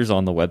pictures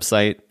on the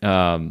website.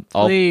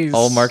 Please.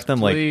 I'll mark them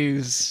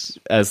please.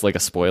 as like a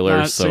spoiler.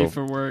 Not So safe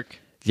for work.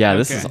 yeah,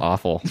 this Okay. is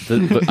awful.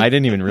 I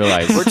didn't even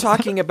realize. We're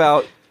talking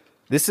about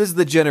this is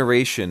the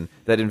generation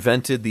that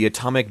invented the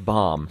atomic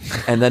bomb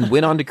and then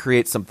went on to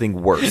create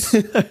something worse.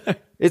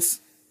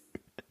 It's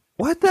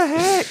what the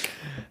heck?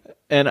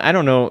 And I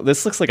don't know.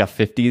 This looks like a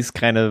 '50s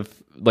kind of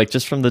like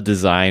just from the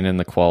design and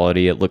the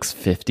quality, it looks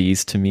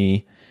 50s to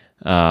me.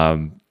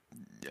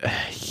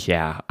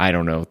 Yeah, I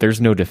don't know.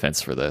 There's no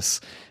defense for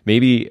this.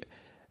 Maybe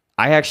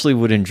I actually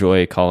would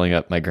enjoy calling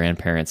up my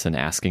grandparents and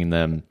asking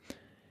them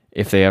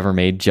if they ever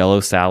made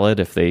Jell-O salad,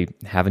 if they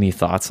have any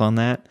thoughts on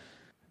that.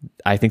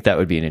 I think that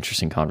would be an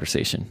interesting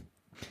conversation.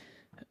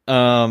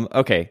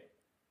 Okay.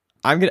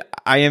 I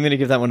am gonna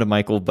give that one to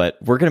Michael, but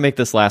we're gonna make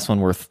this last one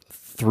worth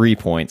 3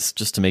 points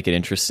just to make it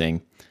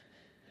interesting.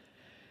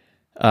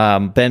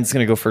 Ben's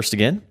gonna go first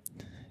again.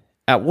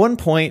 At one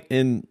point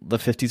in the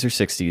 50s or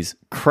 60s,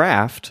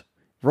 Kraft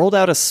rolled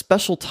out a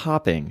special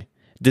topping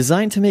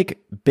designed to make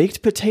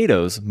baked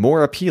potatoes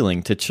more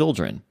appealing to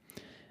children.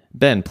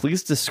 Ben,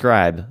 please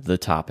describe the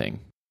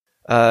topping.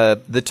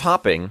 The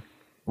topping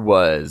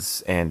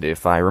was, and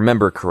if I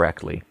remember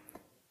correctly,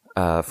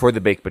 for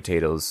the baked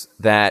potatoes,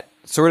 that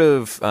sort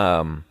of,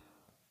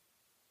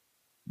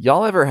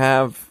 y'all ever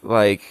have,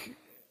 like,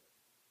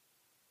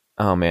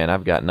 oh man,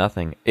 I've got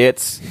nothing.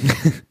 It's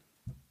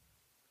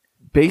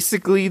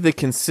basically the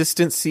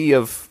consistency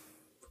of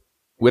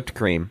whipped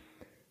cream,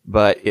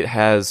 but it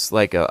has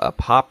like a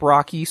pop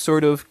rocky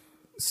sort of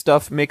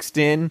stuff mixed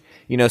in,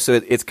 so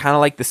it's kind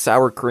of like the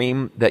sour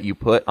cream that you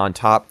put on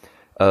top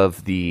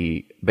of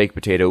the baked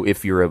potato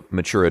if you're a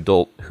mature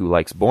adult who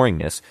likes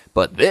boringness.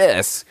 But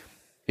this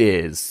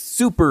is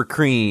super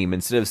cream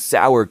instead of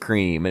sour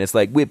cream, and it's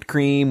like whipped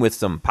cream with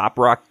some pop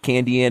rock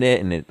candy in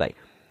it, and it like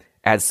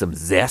adds some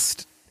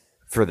zest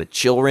for the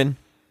children.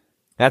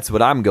 That's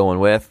what I'm going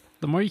with.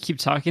 The more you keep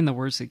talking, the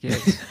worse it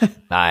gets.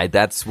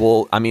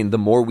 The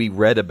more we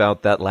read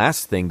about that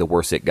last thing, the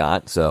worse it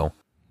got. So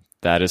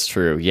that is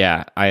true.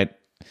 Yeah,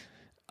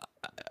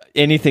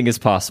 anything is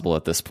possible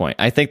at this point.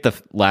 I think the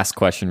last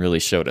question really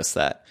showed us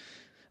that.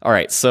 All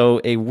right,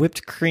 so a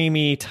whipped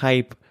creamy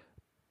type,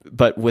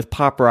 but with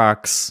Pop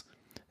Rocks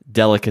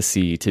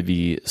delicacy to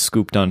be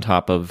scooped on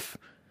top of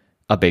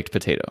a baked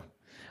potato.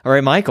 All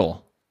right,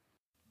 Michael.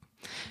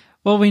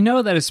 Well, we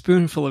know that a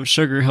spoonful of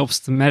sugar helps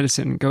the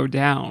medicine go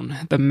down.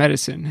 The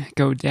medicine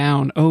go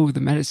down. Oh,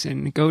 the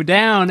medicine go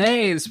down.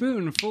 Hey, the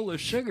spoonful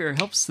of sugar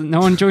helps no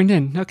one joined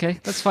in. Okay,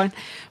 that's fine.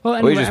 Well,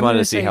 anyway, we just wanted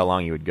to see how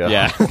long you would go.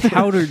 Yeah.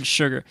 Powdered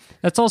sugar.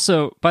 That's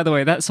also, by the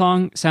way, that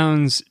song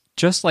sounds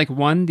just like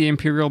one, the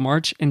Imperial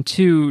March, and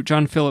two,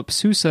 John Philip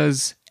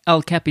Sousa's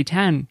El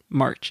Capitan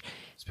March.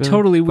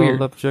 Totally weird.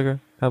 Full of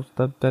sugar helps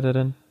the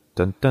da-da-dun,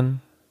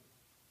 dun-dun,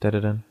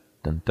 da-da-dun,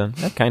 dun-dun.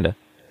 That kind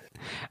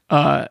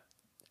of.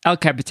 El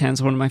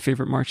Capitan's one of my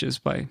favorite marches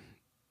by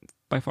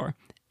far.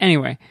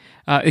 Anyway,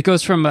 it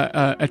goes from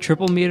a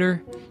triple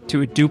meter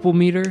to a duple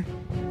meter,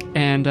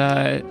 and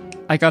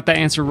I got that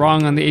answer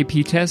wrong on the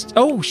AP test.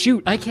 Oh,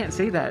 shoot, I can't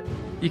say that.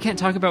 You can't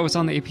talk about what's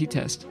on the AP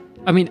test.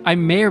 I mean, I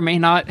may or may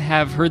not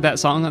have heard that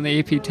song on the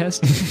AP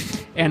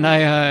test, and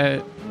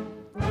I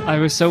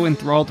was so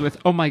enthralled with,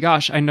 oh my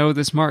gosh, I know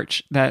this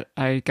march, that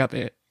I got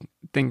the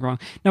thing wrong.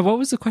 Now, what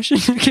was the question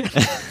again?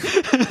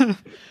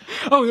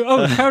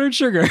 Oh, powdered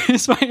sugar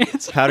is my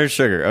answer. Powdered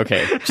sugar.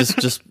 Okay.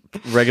 Just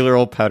regular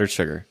old powdered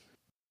sugar.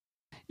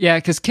 Yeah,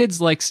 because kids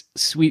like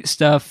sweet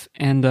stuff,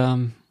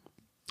 and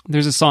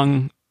there's a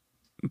song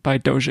by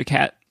Doja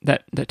Cat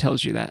that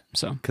tells you that.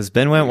 So because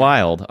Ben went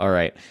wild. All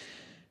right.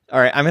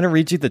 I'm going to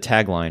read you the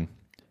tagline.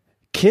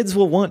 Kids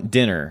will want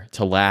dinner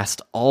to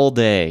last all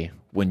day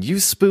when you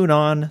spoon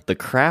on the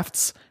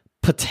Kraft's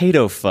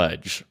potato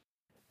fudge.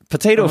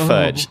 Potato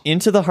fudge.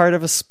 Into the heart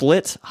of a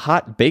split,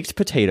 hot baked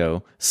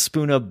potato,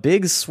 spoon a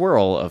big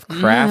swirl of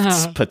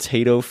Kraft's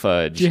potato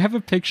fudge. Do you have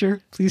a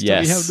picture? Please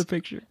tell me you have the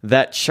picture.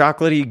 That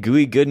chocolatey,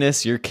 gooey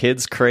goodness your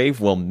kids crave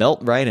will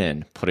melt right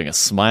in, putting a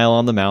smile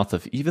on the mouth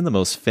of even the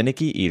most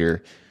finicky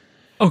eater.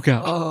 Oh,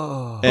 God.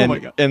 Oh my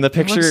God. And the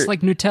picture... It looks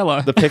like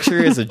Nutella. The picture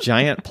is a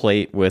giant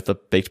plate with a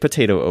baked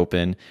potato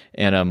open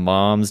and a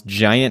mom's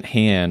giant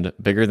hand,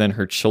 bigger than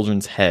her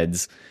children's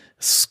heads,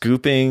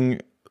 scooping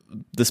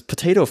this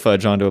potato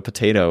fudge onto a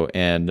potato,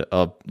 and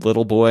a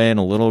little boy and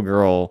a little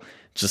girl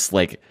just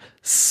like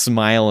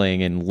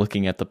smiling and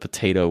looking at the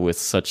potato with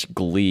such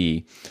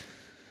glee.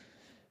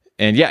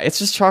 And yeah, it's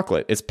just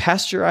chocolate. It's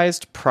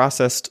pasteurized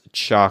processed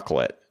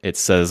chocolate, it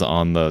says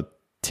on the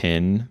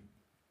tin.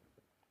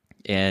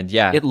 And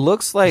yeah, it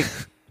looks like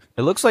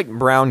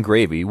brown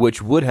gravy,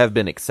 which would have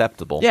been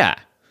acceptable. Yeah,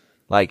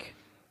 like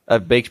a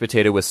baked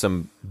potato with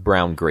some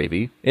brown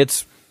gravy.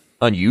 It's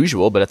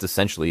unusual, but it's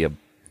essentially a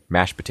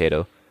mashed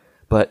potato.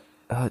 But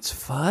it's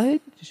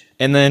fudge.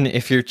 And then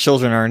if your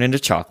children aren't into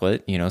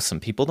chocolate, some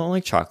people don't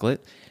like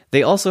chocolate.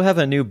 They also have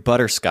a new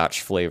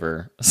butterscotch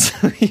flavor,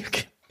 so you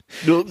can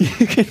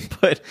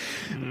put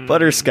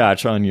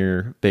butterscotch on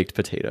your baked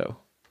potato.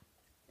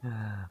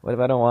 What if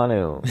I don't want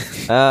to?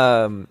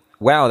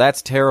 Wow,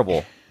 that's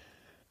terrible.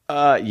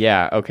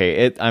 Yeah,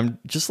 okay. I'm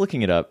just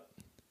looking it up.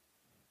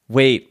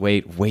 Wait.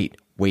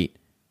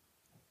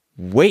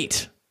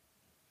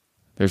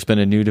 There's been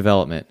a new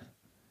development.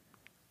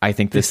 I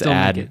think this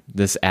ad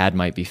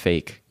might be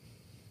fake.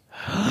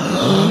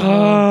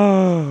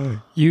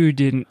 You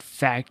didn't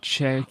fact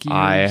check.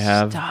 I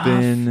have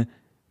been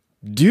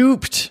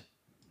duped.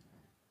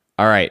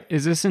 All right.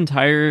 Is this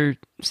entire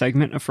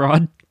segment a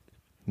fraud?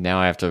 Now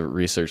I have to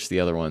research the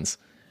other ones.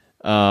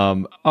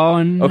 Oh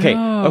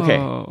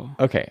no.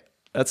 Okay.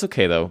 That's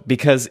okay though,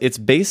 because it's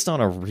based on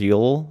a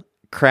real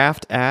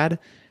Kraft ad,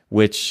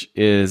 which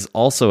is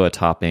also a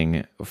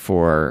topping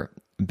for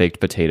baked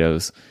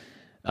potatoes.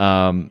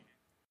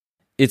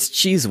 It's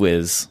Cheese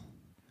Whiz.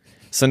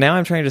 So now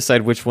I'm trying to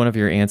decide which one of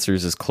your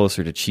answers is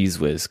closer to Cheese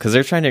Whiz, because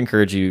they're trying to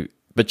encourage you,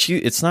 but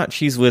it's not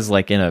Cheese Whiz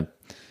like in a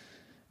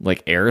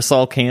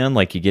aerosol can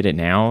like you get it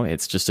now.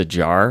 It's just a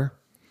jar.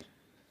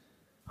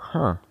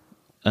 Huh.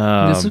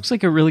 This looks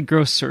like a really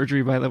gross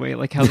surgery, by the way,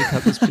 like how they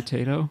cut this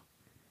potato.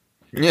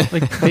 Yeah.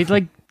 Like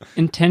they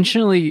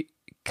intentionally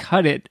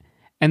cut it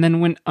and then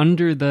went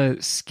under the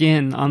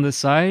skin on the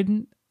side.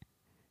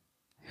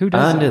 Who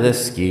does Under that? the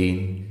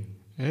skin.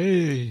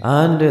 Hey.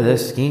 Under the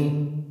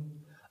skin.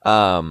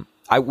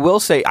 I will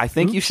say, I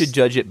think you should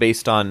judge it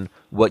based on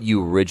what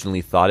you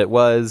originally thought it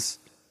was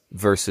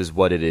versus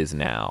what it is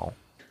now.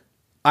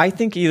 I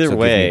think either So give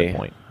me way, the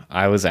point.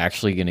 I was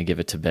actually going to give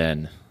it to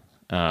Ben.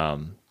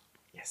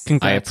 Congrats.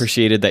 I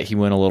appreciated that he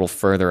went a little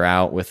further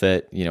out with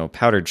it. You know,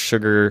 powdered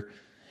sugar.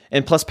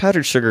 And plus,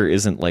 powdered sugar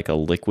isn't like a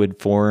liquid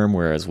form,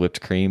 whereas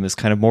whipped cream is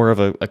kind of more of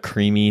a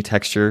creamy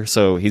texture.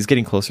 So he's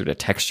getting closer to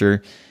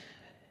texture.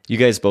 You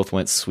guys both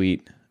went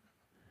sweet.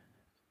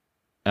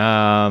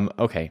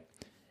 Okay.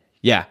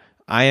 Yeah,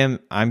 I'm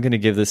going to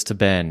give this to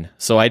Ben.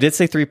 So I did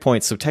say 3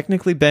 points. So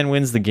technically Ben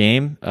wins the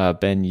game.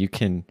 Ben, you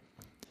can...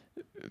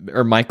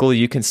 Or Michael,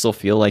 you can still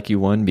feel like you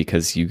won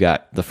because you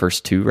got the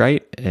first 2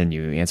 right and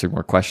you answered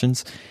more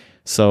questions.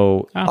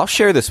 So, I'll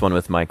share this one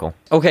with Michael.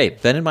 okay,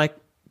 Ben and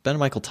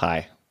Michael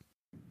tie.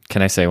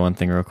 Can I say one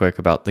thing real quick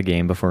about the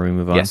game before we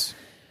move on? Yes.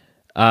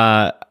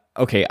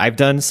 Okay, I've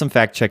done some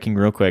fact checking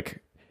real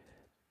quick.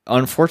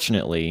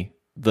 Unfortunately,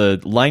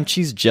 the lime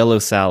cheese Jello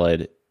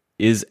salad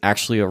is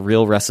actually a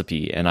real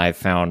recipe, and I've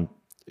found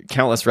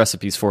countless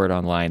recipes for it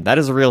online. That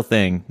is a real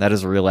thing. That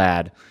is a real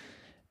ad.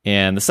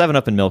 And the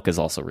 7-Up in milk is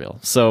also real.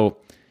 So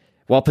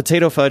while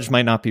potato fudge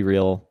might not be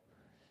real,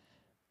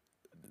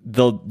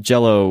 the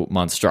Jello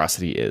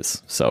monstrosity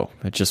is. So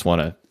I just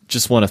want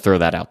to throw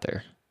that out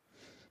there.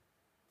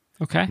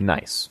 Okay.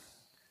 Nice.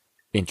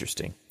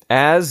 Interesting.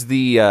 As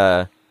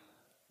the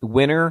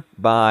winner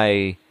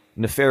by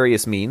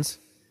nefarious means,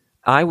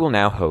 I will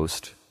now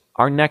host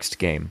our next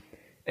game.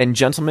 And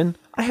gentlemen,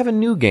 I have a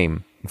new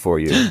game for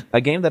you.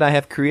 A game that I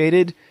have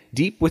created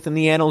deep within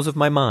the annals of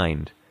my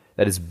mind.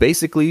 That is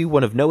basically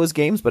one of Noah's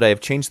games, but I have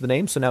changed the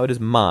name, so now it is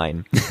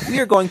mine. We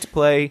are going to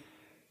play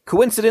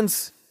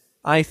Coincidence?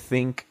 I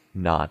think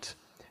not.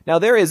 Now,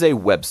 there is a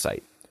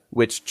website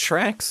which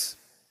tracks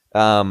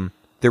the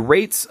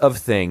rates of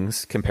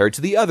things compared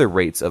to the other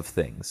rates of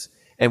things.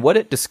 And what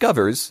it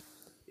discovers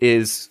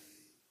is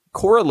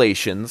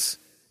correlations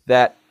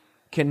that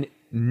can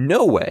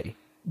no way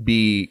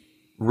be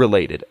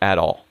related at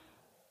all.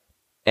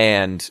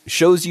 And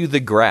shows you the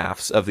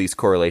graphs of these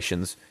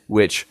correlations,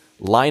 which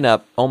line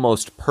up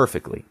almost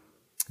perfectly.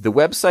 The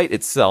website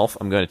itself,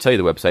 I'm going to tell you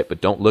the website, but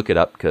don't look it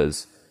up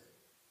because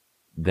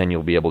then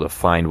you'll be able to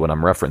find what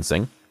I'm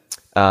referencing.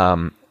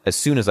 As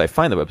soon as I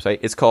find the website,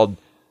 it's called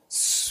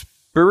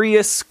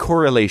Spurious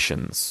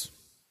Correlations.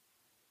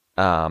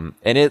 And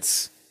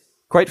it's,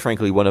 quite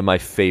frankly, one of my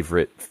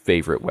favorite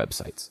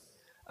websites.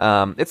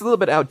 It's a little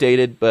bit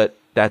outdated, but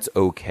that's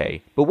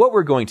okay. But what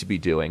we're going to be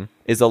doing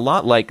is a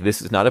lot like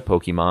This Is Not a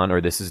Pokemon or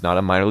This Is Not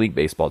a Minor League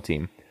Baseball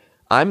Team.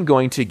 I'm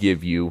going to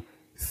give you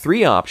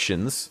 3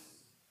 options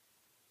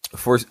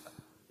for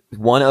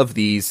one of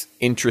these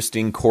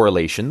interesting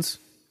correlations,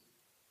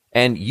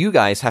 and you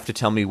guys have to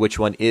tell me which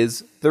one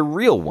is the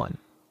real one.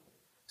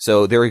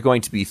 So there are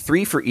going to be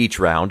 3 for each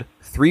round,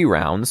 3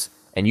 rounds,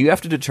 and you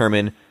have to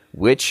determine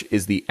which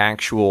is the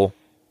actual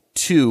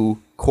 2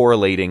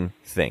 correlating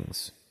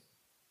things.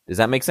 Does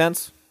that make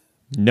sense?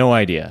 No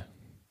idea.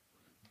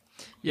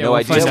 Yeah, No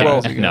we'll idea. find out Well,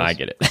 as it No, goes. I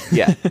get it.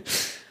 Yeah.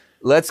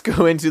 Let's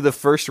go into the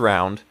first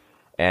round,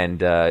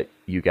 and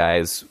you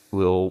guys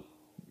will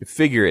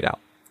figure it out.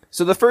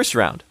 So the first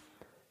round.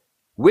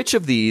 Which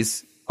of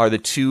these are the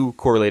 2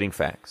 correlating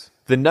facts?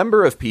 The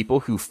number of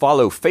people who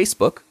follow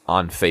Facebook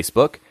on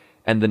Facebook,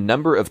 and the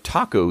number of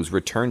tacos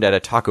returned at a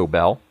Taco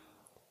Bell.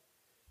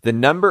 The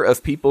number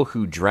of people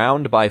who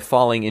drowned by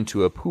falling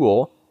into a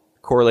pool,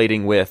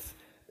 correlating with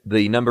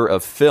the number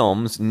of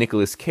films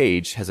Nicolas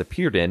Cage has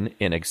appeared in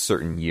a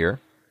certain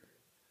year.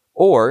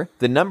 Or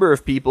the number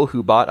of people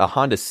who bought a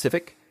Honda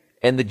Civic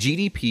and the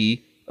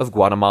GDP of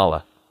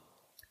Guatemala.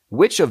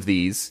 Which of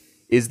these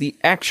is the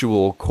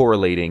actual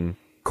correlation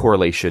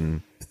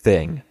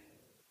thing?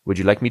 Would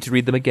you like me to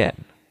read them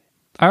again?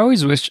 I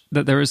always wish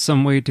that there was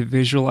some way to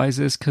visualize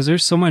this because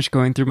there's so much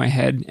going through my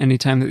head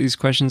anytime that these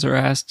questions are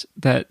asked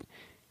that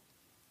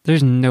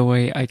there's no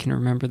way I can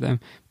remember them.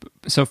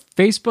 So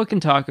Facebook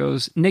and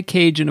tacos, Nick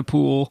Cage in a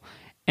pool,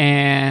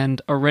 and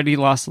already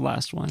lost the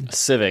last one.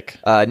 Civic.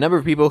 Number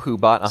of people who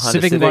bought a Honda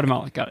Civic Civic in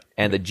Guatemala, got it.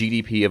 and the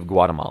GDP of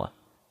Guatemala.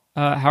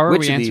 How are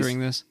Which we of these? answering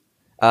this?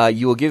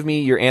 You will give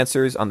me your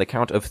answers on the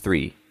count of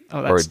 3.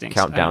 Oh, or that stinks.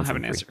 count I down don't have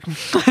from an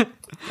 3. answer.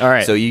 All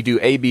right. So you do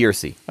A, B, or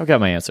C. I've got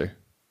my answer.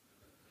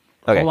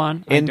 Okay. Hold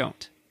on, I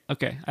don't.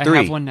 Okay, I 3,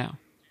 have one now.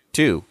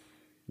 2,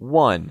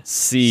 1.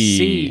 C.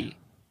 C.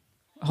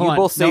 Hold You on,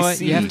 both say Noah,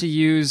 C. you have to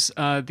use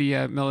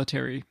the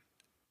military.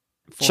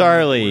 form of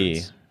Charlie.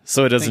 words.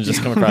 So it doesn't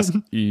just come across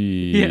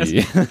E. Yes.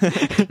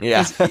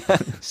 Yeah.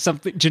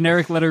 Something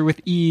generic letter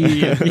with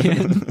E at the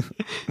end.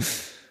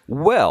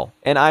 Well,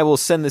 and I will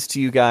send this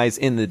to you guys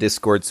in the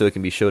Discord so it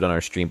can be showed on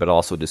our stream, but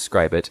also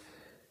describe it.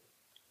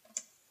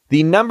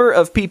 The number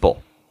of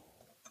people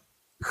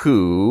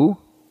who...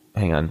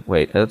 Hang on,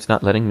 wait, it's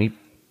not letting me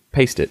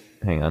paste it.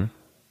 Hang on.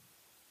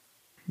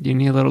 Do you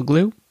need a little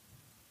glue?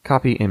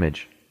 Copy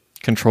image.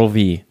 Control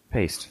V.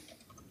 Paste.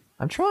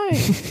 I'm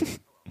trying.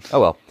 Oh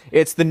well.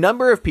 It's the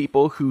number of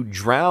people who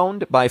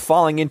drowned by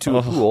falling into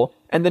a pool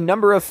and the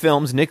number of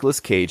films Nicolas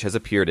Cage has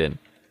appeared in.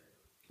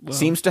 Well,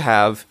 Seems to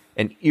have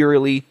an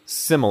eerily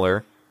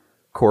similar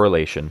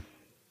correlation.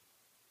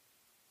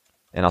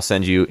 And I'll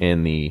send you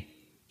in the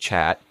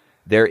chat.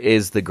 There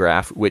is the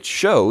graph which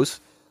shows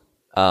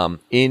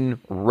in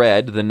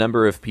red the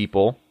number of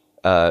people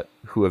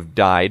who have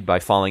died by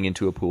falling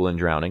into a pool and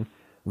drowning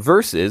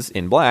versus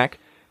in black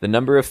the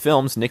number of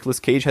films Nicolas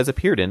Cage has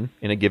appeared in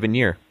a given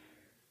year.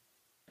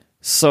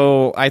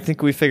 So I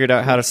think we figured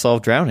out how to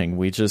solve drowning.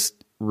 We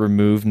just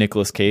remove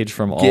Nicolas Cage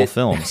from all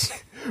films.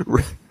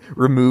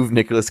 Remove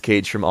Nicolas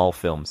Cage from all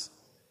films.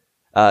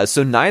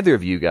 So neither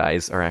of you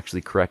guys are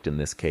actually correct in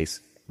this case,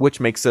 which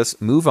makes us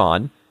move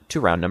on to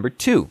round number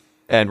 2.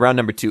 And round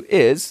number 2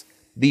 is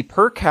the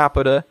per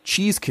capita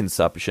cheese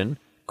consumption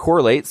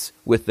correlates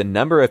with the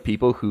number of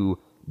people who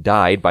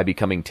died by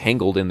becoming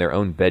tangled in their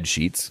own bed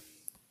sheets.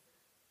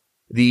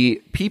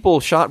 The people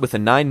shot with a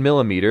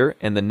 9mm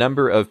and the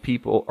number of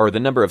people, or the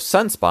number of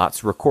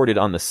sunspots recorded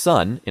on the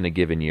sun in a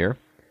given year,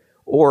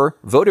 or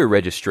voter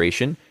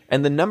registration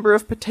and the number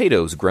of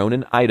potatoes grown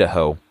in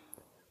Idaho.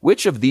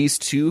 Which of these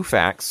two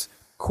facts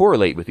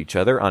correlate with each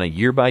other on a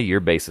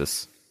year-by-year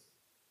basis?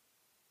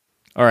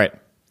 All right.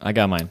 I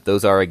got mine.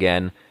 Those are,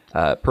 again,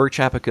 per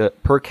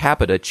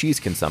capita cheese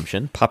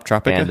consumption. Pop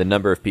Tropica? And the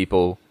number of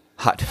people...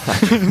 Pop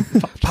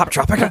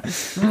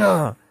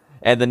Tropica!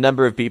 And the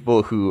number of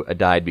people who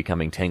died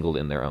becoming tangled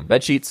in their own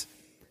bedsheets.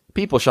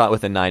 People shot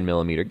with a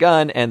 9mm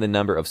gun and the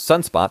number of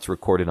sunspots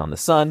recorded on the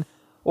sun.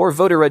 Or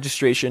voter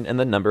registration and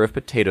the number of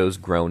potatoes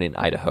grown in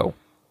Idaho.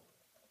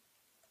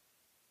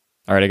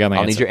 All right, I got my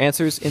I'll answer. need your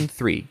answers in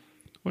 3,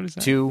 what is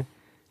that? 2,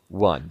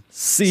 1.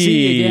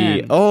 C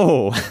again.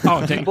 Oh.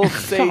 Oh, dang. Both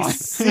say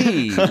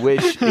C,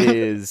 which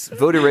is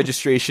voter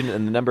registration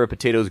and the number of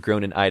potatoes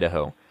grown in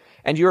Idaho.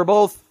 And you are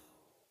both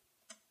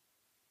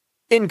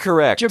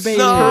incorrect. Jabez.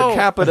 Per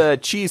capita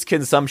cheese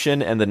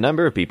consumption and the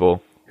number of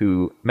people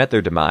who met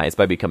their demise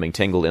by becoming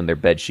tangled in their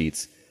bed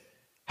sheets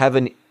have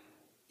an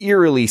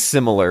eerily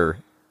similar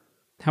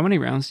How many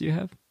rounds do you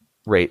have?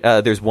 rate.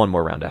 There's one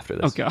more round after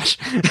this. Oh gosh.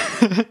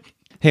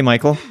 Hey,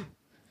 Michael.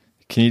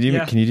 Can you do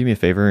Yeah. Can you do me a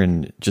favor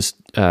and just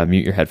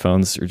mute your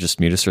headphones or just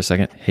mute us for a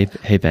second?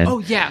 Hey Ben. Oh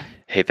yeah.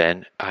 Hey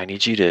Ben, I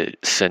need you to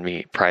send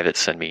me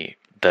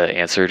the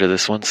answer to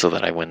this one so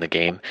that I win the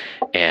game,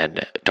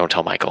 and don't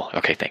tell Michael.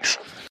 Okay, thanks.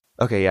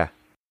 Okay, yeah.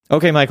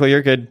 Okay, Michael,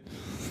 you're good.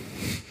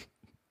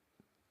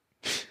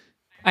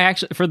 I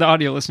actually, for the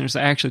audio listeners,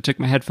 I actually took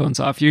my headphones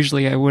off.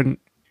 Usually I wouldn't.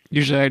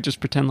 Usually I just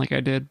pretend like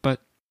I did,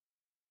 but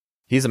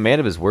He's a man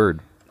of his word.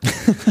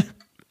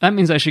 that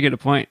means I should get a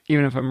point,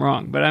 even if I'm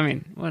wrong. But I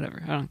mean,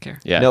 whatever. I don't care.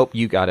 Yeah. Nope,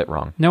 you got it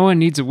wrong. No one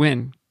needs a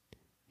win.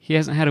 He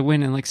hasn't had a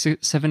win in like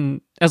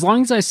 7. As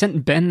long as I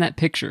sent Ben that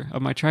picture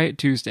of my Try It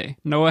Tuesday,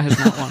 Noah has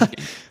not won a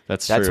game.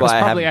 That's That's true. why I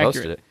haven't probably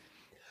posted accurate. it.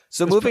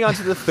 So moving on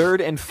to the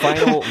third and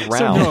final So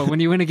round. Noah, when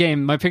you win a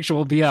game, my picture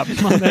will be up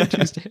on that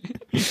Tuesday.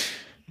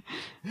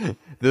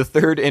 The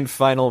third and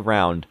final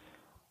round.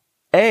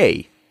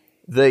 A,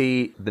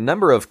 the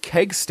number of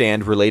keg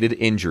stand related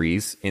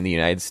injuries in the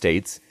United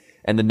States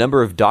and the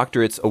number of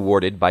doctorates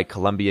awarded by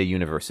Columbia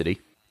University.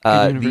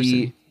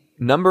 University.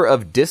 The number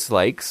of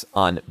dislikes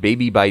on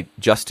Baby by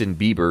Justin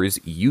Bieber's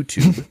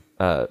YouTube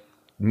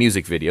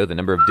music video, the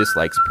number of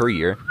dislikes per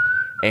year,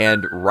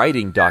 and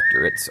writing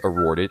doctorates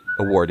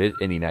awarded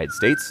in the United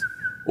States,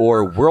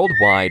 or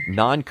worldwide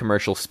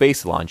non-commercial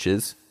space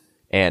launches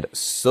and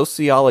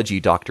sociology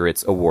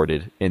doctorates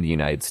awarded in the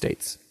United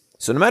States.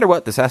 So no matter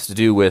what, this has to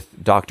do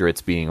with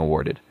doctorates being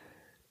awarded.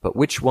 But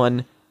which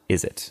one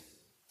is it?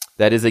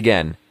 That is,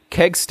 again,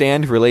 keg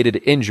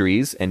stand-related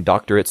injuries and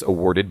doctorates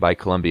awarded by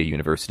Columbia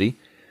University,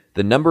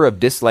 the number of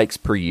dislikes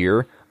per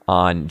year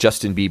on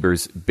Justin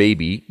Bieber's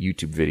Baby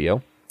YouTube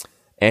video,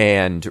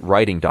 and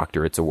writing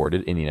doctorates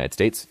awarded in the United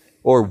States,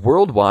 or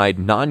worldwide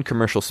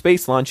non-commercial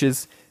space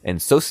launches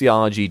and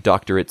sociology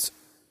doctorates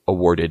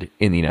awarded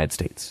in the United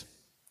States.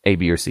 A,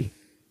 B, or C?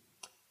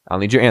 I'll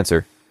need your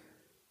answer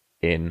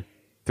in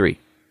 3,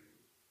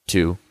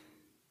 2,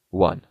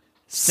 1.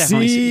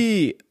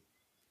 C.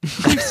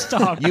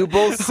 Stop. You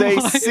both say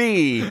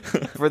C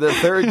for the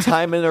third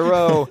time in a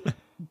row.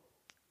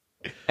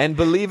 And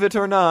believe it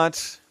or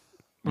not,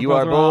 you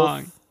both are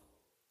wrong. both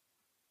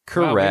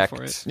Wow, wait correct.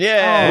 for it.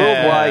 Yeah.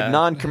 Worldwide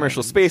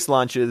non-commercial space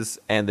launches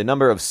and the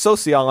number of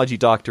sociology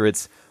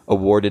doctorates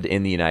awarded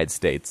in the United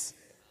States.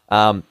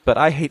 But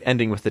I hate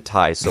ending with the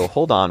tie, so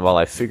hold on while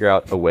I figure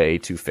out a way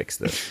to fix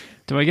this.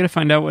 Do I get to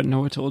find out what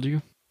Noah told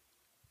you?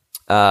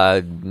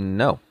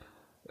 No.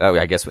 Oh,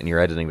 I guess when you're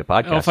editing the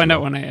podcast. I'll find you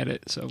out will. when I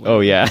edit. So Oh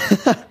yeah.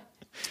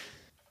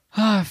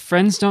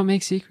 friends don't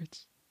make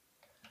secrets.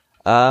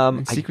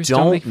 I secrets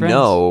don't make don't friends.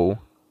 know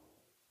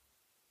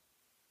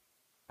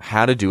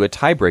how to do a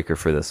tiebreaker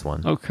for this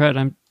one. Oh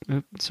crud!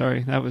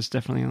 Sorry. That was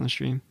definitely on the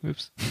stream.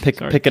 Oops.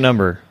 Sorry. Pick a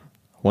number,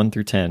 1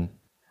 through 10.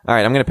 All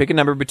right, I'm going to pick a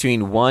number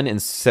between 1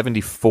 and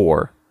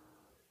 74.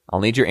 I'll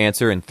need your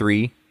answer in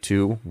 3,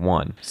 2,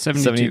 1.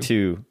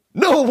 72.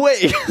 No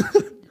way.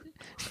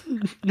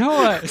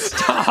 Noah,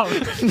 stop!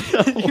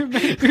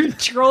 You're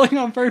trolling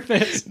on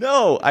purpose.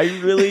 No, I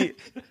really.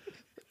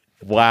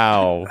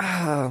 Wow.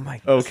 Oh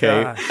my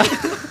Okay.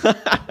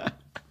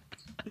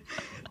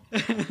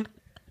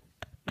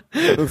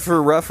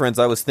 For reference,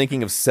 I was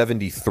thinking of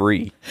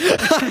 73.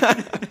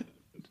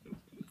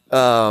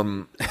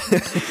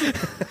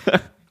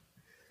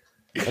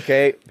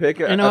 Okay, pick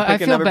a, You know, pick I a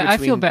feel number bad. I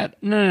feel between- bad.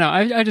 No.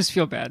 I just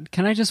feel bad.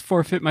 Can I just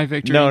forfeit my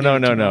victory? No, and no, give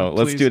it no, to no. Noah,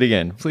 Let's please? do it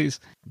again. Please.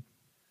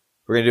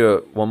 We're going to do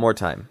it one more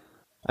time.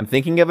 I'm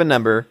thinking of a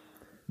number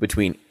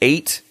between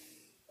 8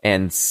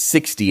 and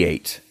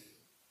 68.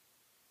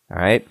 All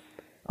right?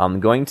 I'm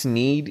going to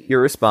need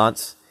your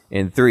response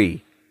in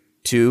 3,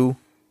 2,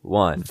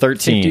 1.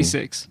 13.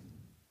 56.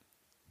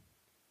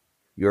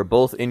 You're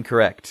both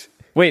incorrect.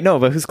 Wait, no,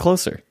 but who's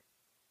closer?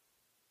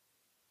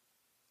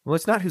 Well,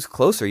 it's not who's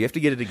closer. You have to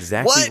get it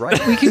exactly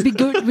right. We could be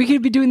good. We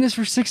could be doing this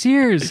for 6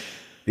 years.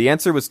 The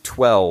answer was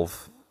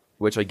 12,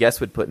 which I guess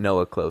would put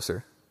Noah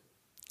closer.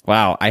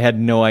 Wow, I had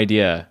no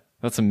idea.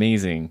 That's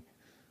amazing.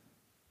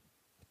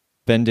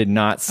 Ben did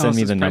not send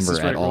me the number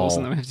at all.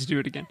 And then we have to do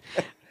it again.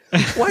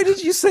 Why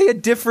did you say a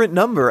different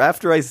number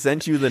after I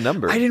sent you the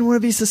number? I didn't want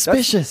to be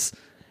suspicious.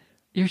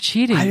 You're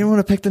cheating. I didn't want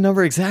to pick the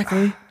number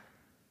exactly.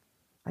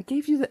 I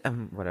gave you the...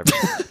 whatever.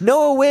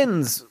 Noah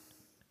wins.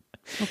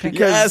 Okay.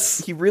 Because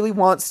Yes. he really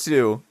wants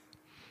to.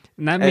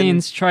 And that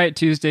means Try It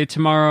Tuesday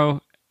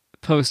tomorrow.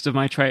 Post of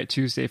my Try It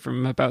Tuesday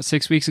from about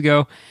 6 weeks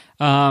ago.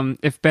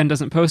 If Ben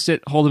doesn't post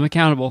it, hold him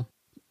accountable.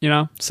 You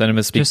know, Send him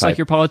a speak just like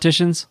your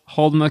politicians,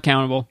 hold them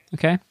accountable.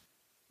 Okay.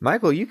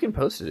 Michael, you can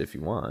post it if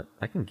you want.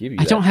 I can give you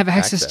I that don't have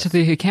access to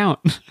the account.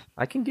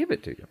 I can give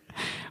it to you.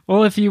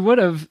 Well, if you would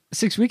have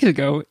 6 weeks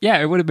ago, yeah,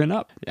 it would have been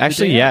up.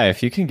 Actually, yeah,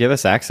 if you can give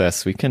us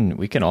access, we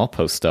can all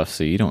post stuff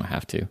so you don't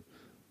have to.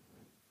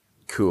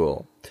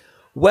 Cool.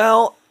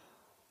 Well,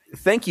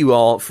 thank you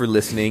all for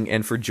listening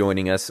and for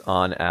joining us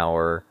on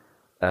our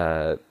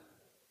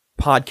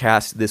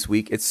podcast this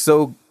week. It's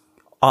so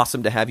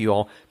awesome to have you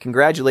all.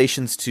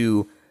 Congratulations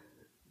to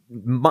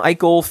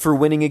Michael for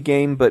winning a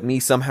game, but me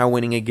somehow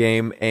winning a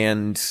game,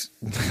 and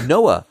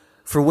Noah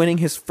for winning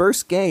his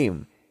first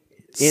game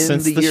in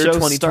Since the year show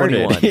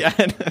 2021.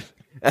 started.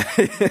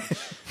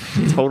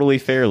 Yeah. Totally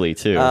fairly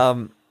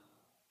too.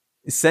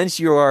 Since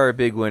you are a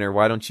big winner,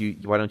 why don't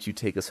you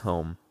take us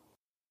home?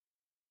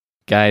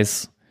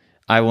 Guys,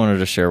 I wanted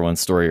to share one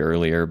story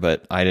earlier,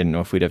 but I didn't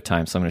know if we'd have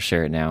time, so I'm going to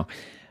share it now.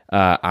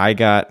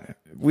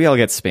 We all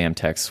get spam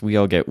texts. We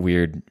all get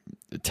weird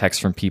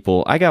texts from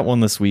people. I got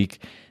one this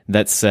week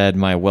that said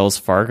my Wells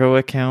Fargo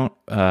account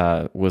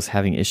was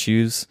having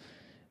issues.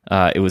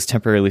 It was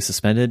temporarily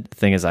suspended. The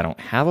thing is, I don't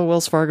have a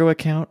Wells Fargo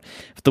account.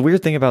 But the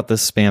weird thing about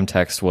this spam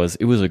text was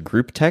it was a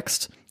group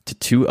text to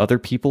 2 other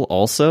people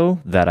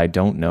also that I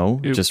don't know,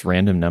 just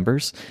random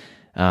numbers.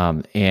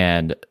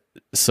 And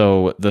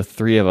so the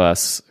 3 of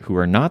us who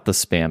are not the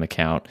spam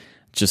account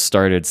just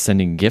started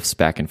sending gifts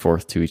back and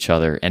forth to each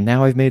other. And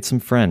now I've made some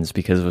friends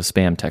because of a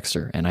spam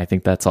texter. And I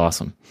think that's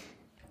awesome.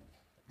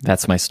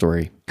 That's my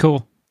story.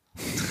 Cool.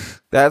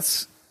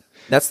 That's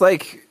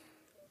like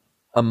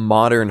a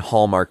modern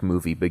Hallmark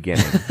movie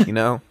beginning, you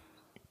know?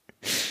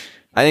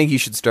 I think you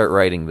should start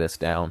writing this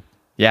down.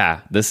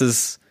 Yeah,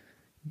 this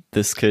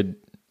could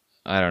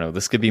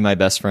be my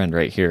best friend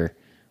right here.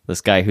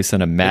 This guy who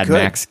sent a Mad could.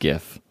 Max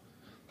gif.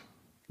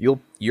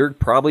 You're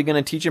probably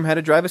going to teach him how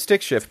to drive a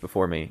stick shift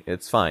before me.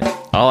 It's fine.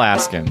 I'll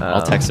ask him.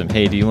 I'll text him.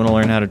 Hey, do you want to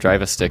learn how to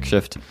drive a stick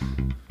shift?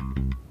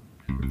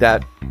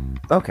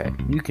 Okay,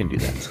 you can do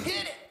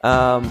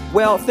that.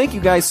 Well, thank you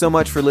guys so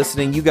much for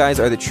listening. You guys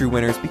are the true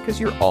winners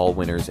because you're all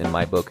winners in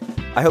my book.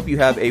 I hope you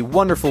have a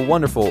wonderful,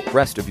 wonderful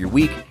rest of your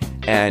week,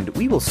 and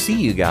we will see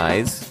you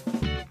guys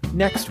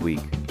next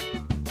week.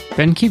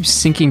 Ben keeps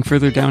sinking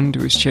further down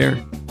into his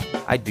chair.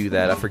 I do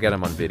that. I forget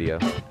I'm on video.